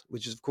book out,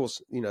 which is, of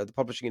course, the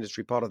publishing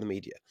industry, part of the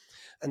media.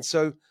 And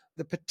so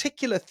the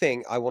particular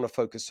thing I want to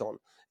focus on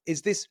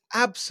is this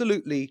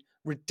absolutely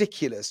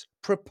ridiculous,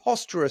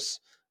 preposterous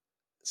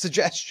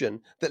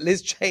suggestion that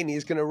Liz Cheney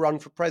is going to run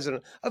for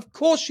president. Of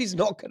course she's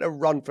not going to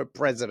run for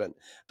president.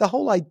 The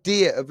whole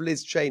idea of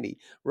Liz Cheney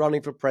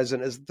running for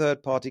president as a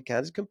third-party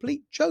candidate is a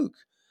complete joke.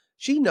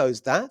 She knows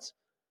that.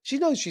 She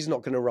knows she's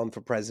not going to run for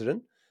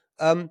president.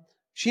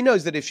 She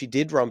knows that if she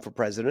did run for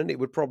president, it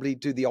would probably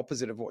do the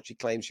opposite of what she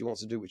claims she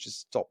wants to do, which is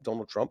stop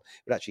Donald Trump.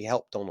 It would actually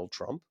help Donald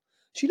Trump.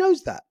 She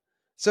knows that.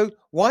 So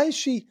why is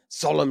she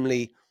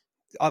solemnly,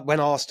 when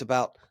asked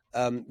about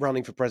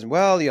running for president,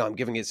 well, I'm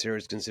giving it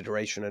serious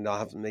consideration and I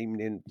haven't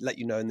even let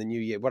you know in the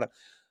new year. Whatever.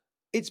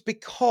 It's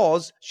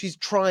because she's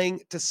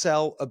trying to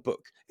sell a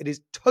book. It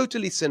is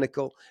totally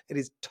cynical. It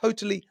is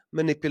totally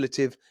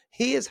manipulative.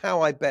 Here's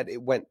how I bet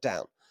it went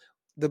down.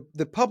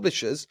 The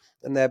publishers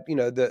and their,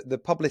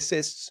 the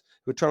publicists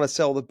who are trying to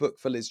sell the book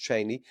for Liz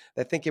Cheney,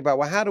 they're thinking about,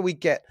 well, how do we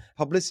get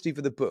publicity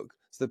for the book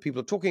so that people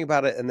are talking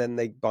about it and then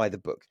they buy the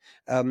book?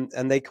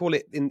 And they call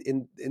it,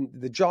 in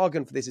the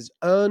jargon for this is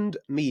earned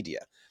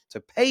media. So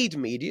paid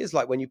media is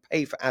like when you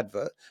pay for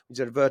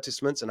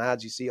advertisements and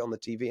ads you see on the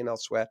TV and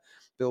elsewhere,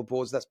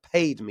 billboards, that's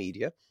paid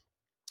media.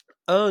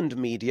 Earned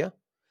media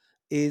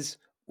is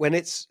when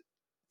it's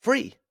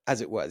free,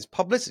 as it were. It's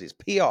publicity, it's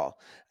PR.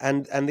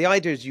 And the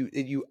idea is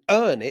you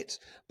earn it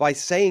by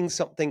saying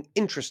something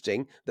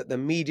interesting that the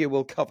media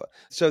will cover.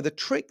 So the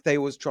trick they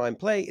always try and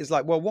play is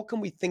like, well, what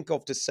can we think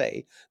of to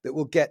say that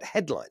will get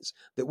headlines,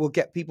 that will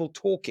get people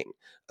talking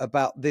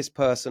about this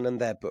person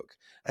and their book?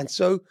 And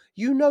so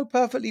you know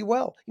perfectly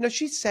well,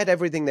 she said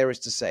everything there is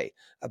to say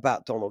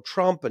about Donald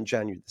Trump and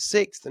January the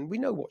 6th, and we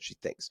know what she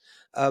thinks.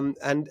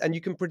 And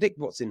you can predict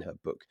what's in her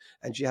book.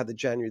 And she had the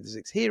January the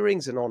 6th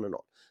hearings and on and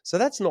on. So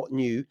that's not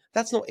new.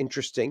 That's not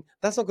interesting.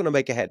 That's not going to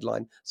make a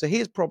headline. So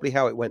here's probably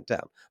how it went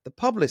down. The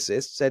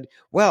publicist said,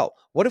 well,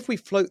 what if we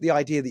float the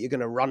idea that you're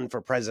going to run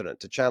for president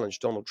to challenge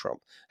Donald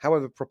Trump,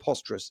 however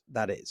preposterous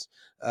that is?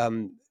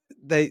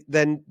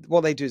 Then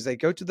what they do is they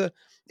go to the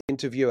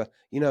interviewer.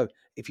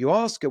 If you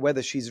ask her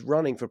whether she's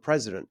running for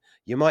president,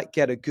 you might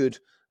get a good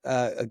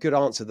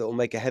answer that will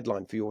make a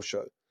headline for your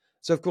show.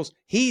 So, of course,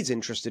 he's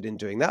interested in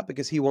doing that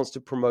because he wants to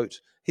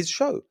promote his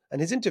show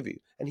and his interview,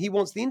 and he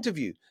wants the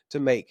interview to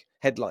make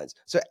headlines.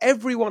 So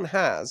everyone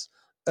has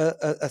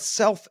a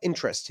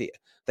self-interest here.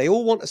 They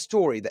all want a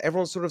story that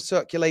everyone's sort of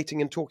circulating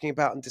and talking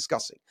about and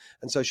discussing.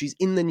 And so she's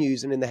in the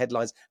news and in the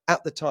headlines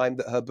at the time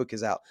that her book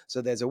is out.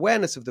 So there's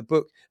awareness of the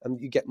book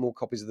and you get more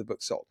copies of the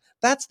book sold.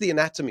 That's the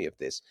anatomy of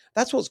this.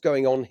 That's what's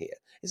going on here.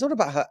 It's not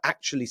about her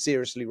actually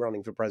seriously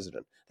running for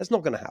president. That's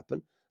not going to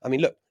happen. I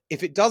mean, look,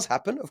 if it does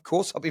happen, of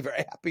course, I'll be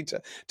very happy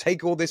to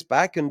take all this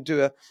back and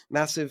do a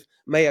massive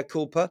mea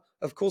culpa.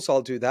 Of course,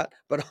 I'll do that.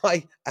 But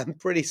I am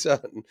pretty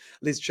certain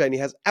Liz Cheney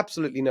has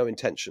absolutely no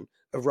intention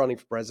of running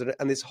for president.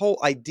 And this whole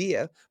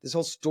idea, this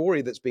whole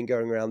story that's been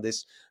going around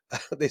this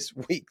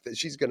week that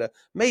she's going to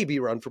maybe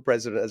run for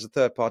president as a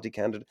third-party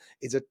candidate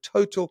is a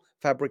total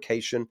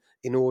fabrication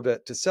in order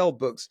to sell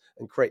books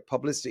and create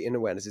publicity and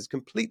awareness. It's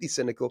completely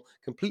cynical,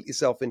 completely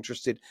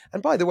self-interested,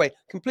 and by the way,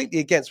 completely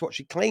against what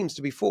she claims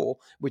to be for,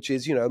 which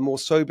is, a more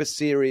sober,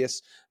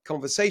 serious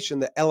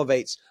conversation that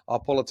elevates our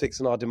politics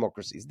and our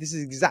democracies. This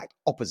is the exact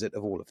opposite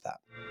of all of that.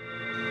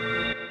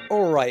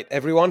 All right,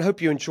 everyone.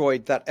 Hope you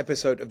enjoyed that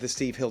episode of The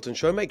Steve Hilton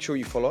Show. Make sure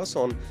you follow us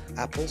on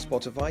Apple,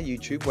 Spotify,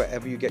 YouTube,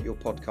 wherever you get your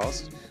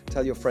podcasts.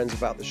 Tell your friends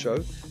about the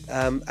show.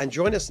 And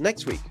join us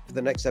next week for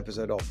the next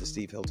episode of The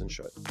Steve Hilton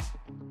Show.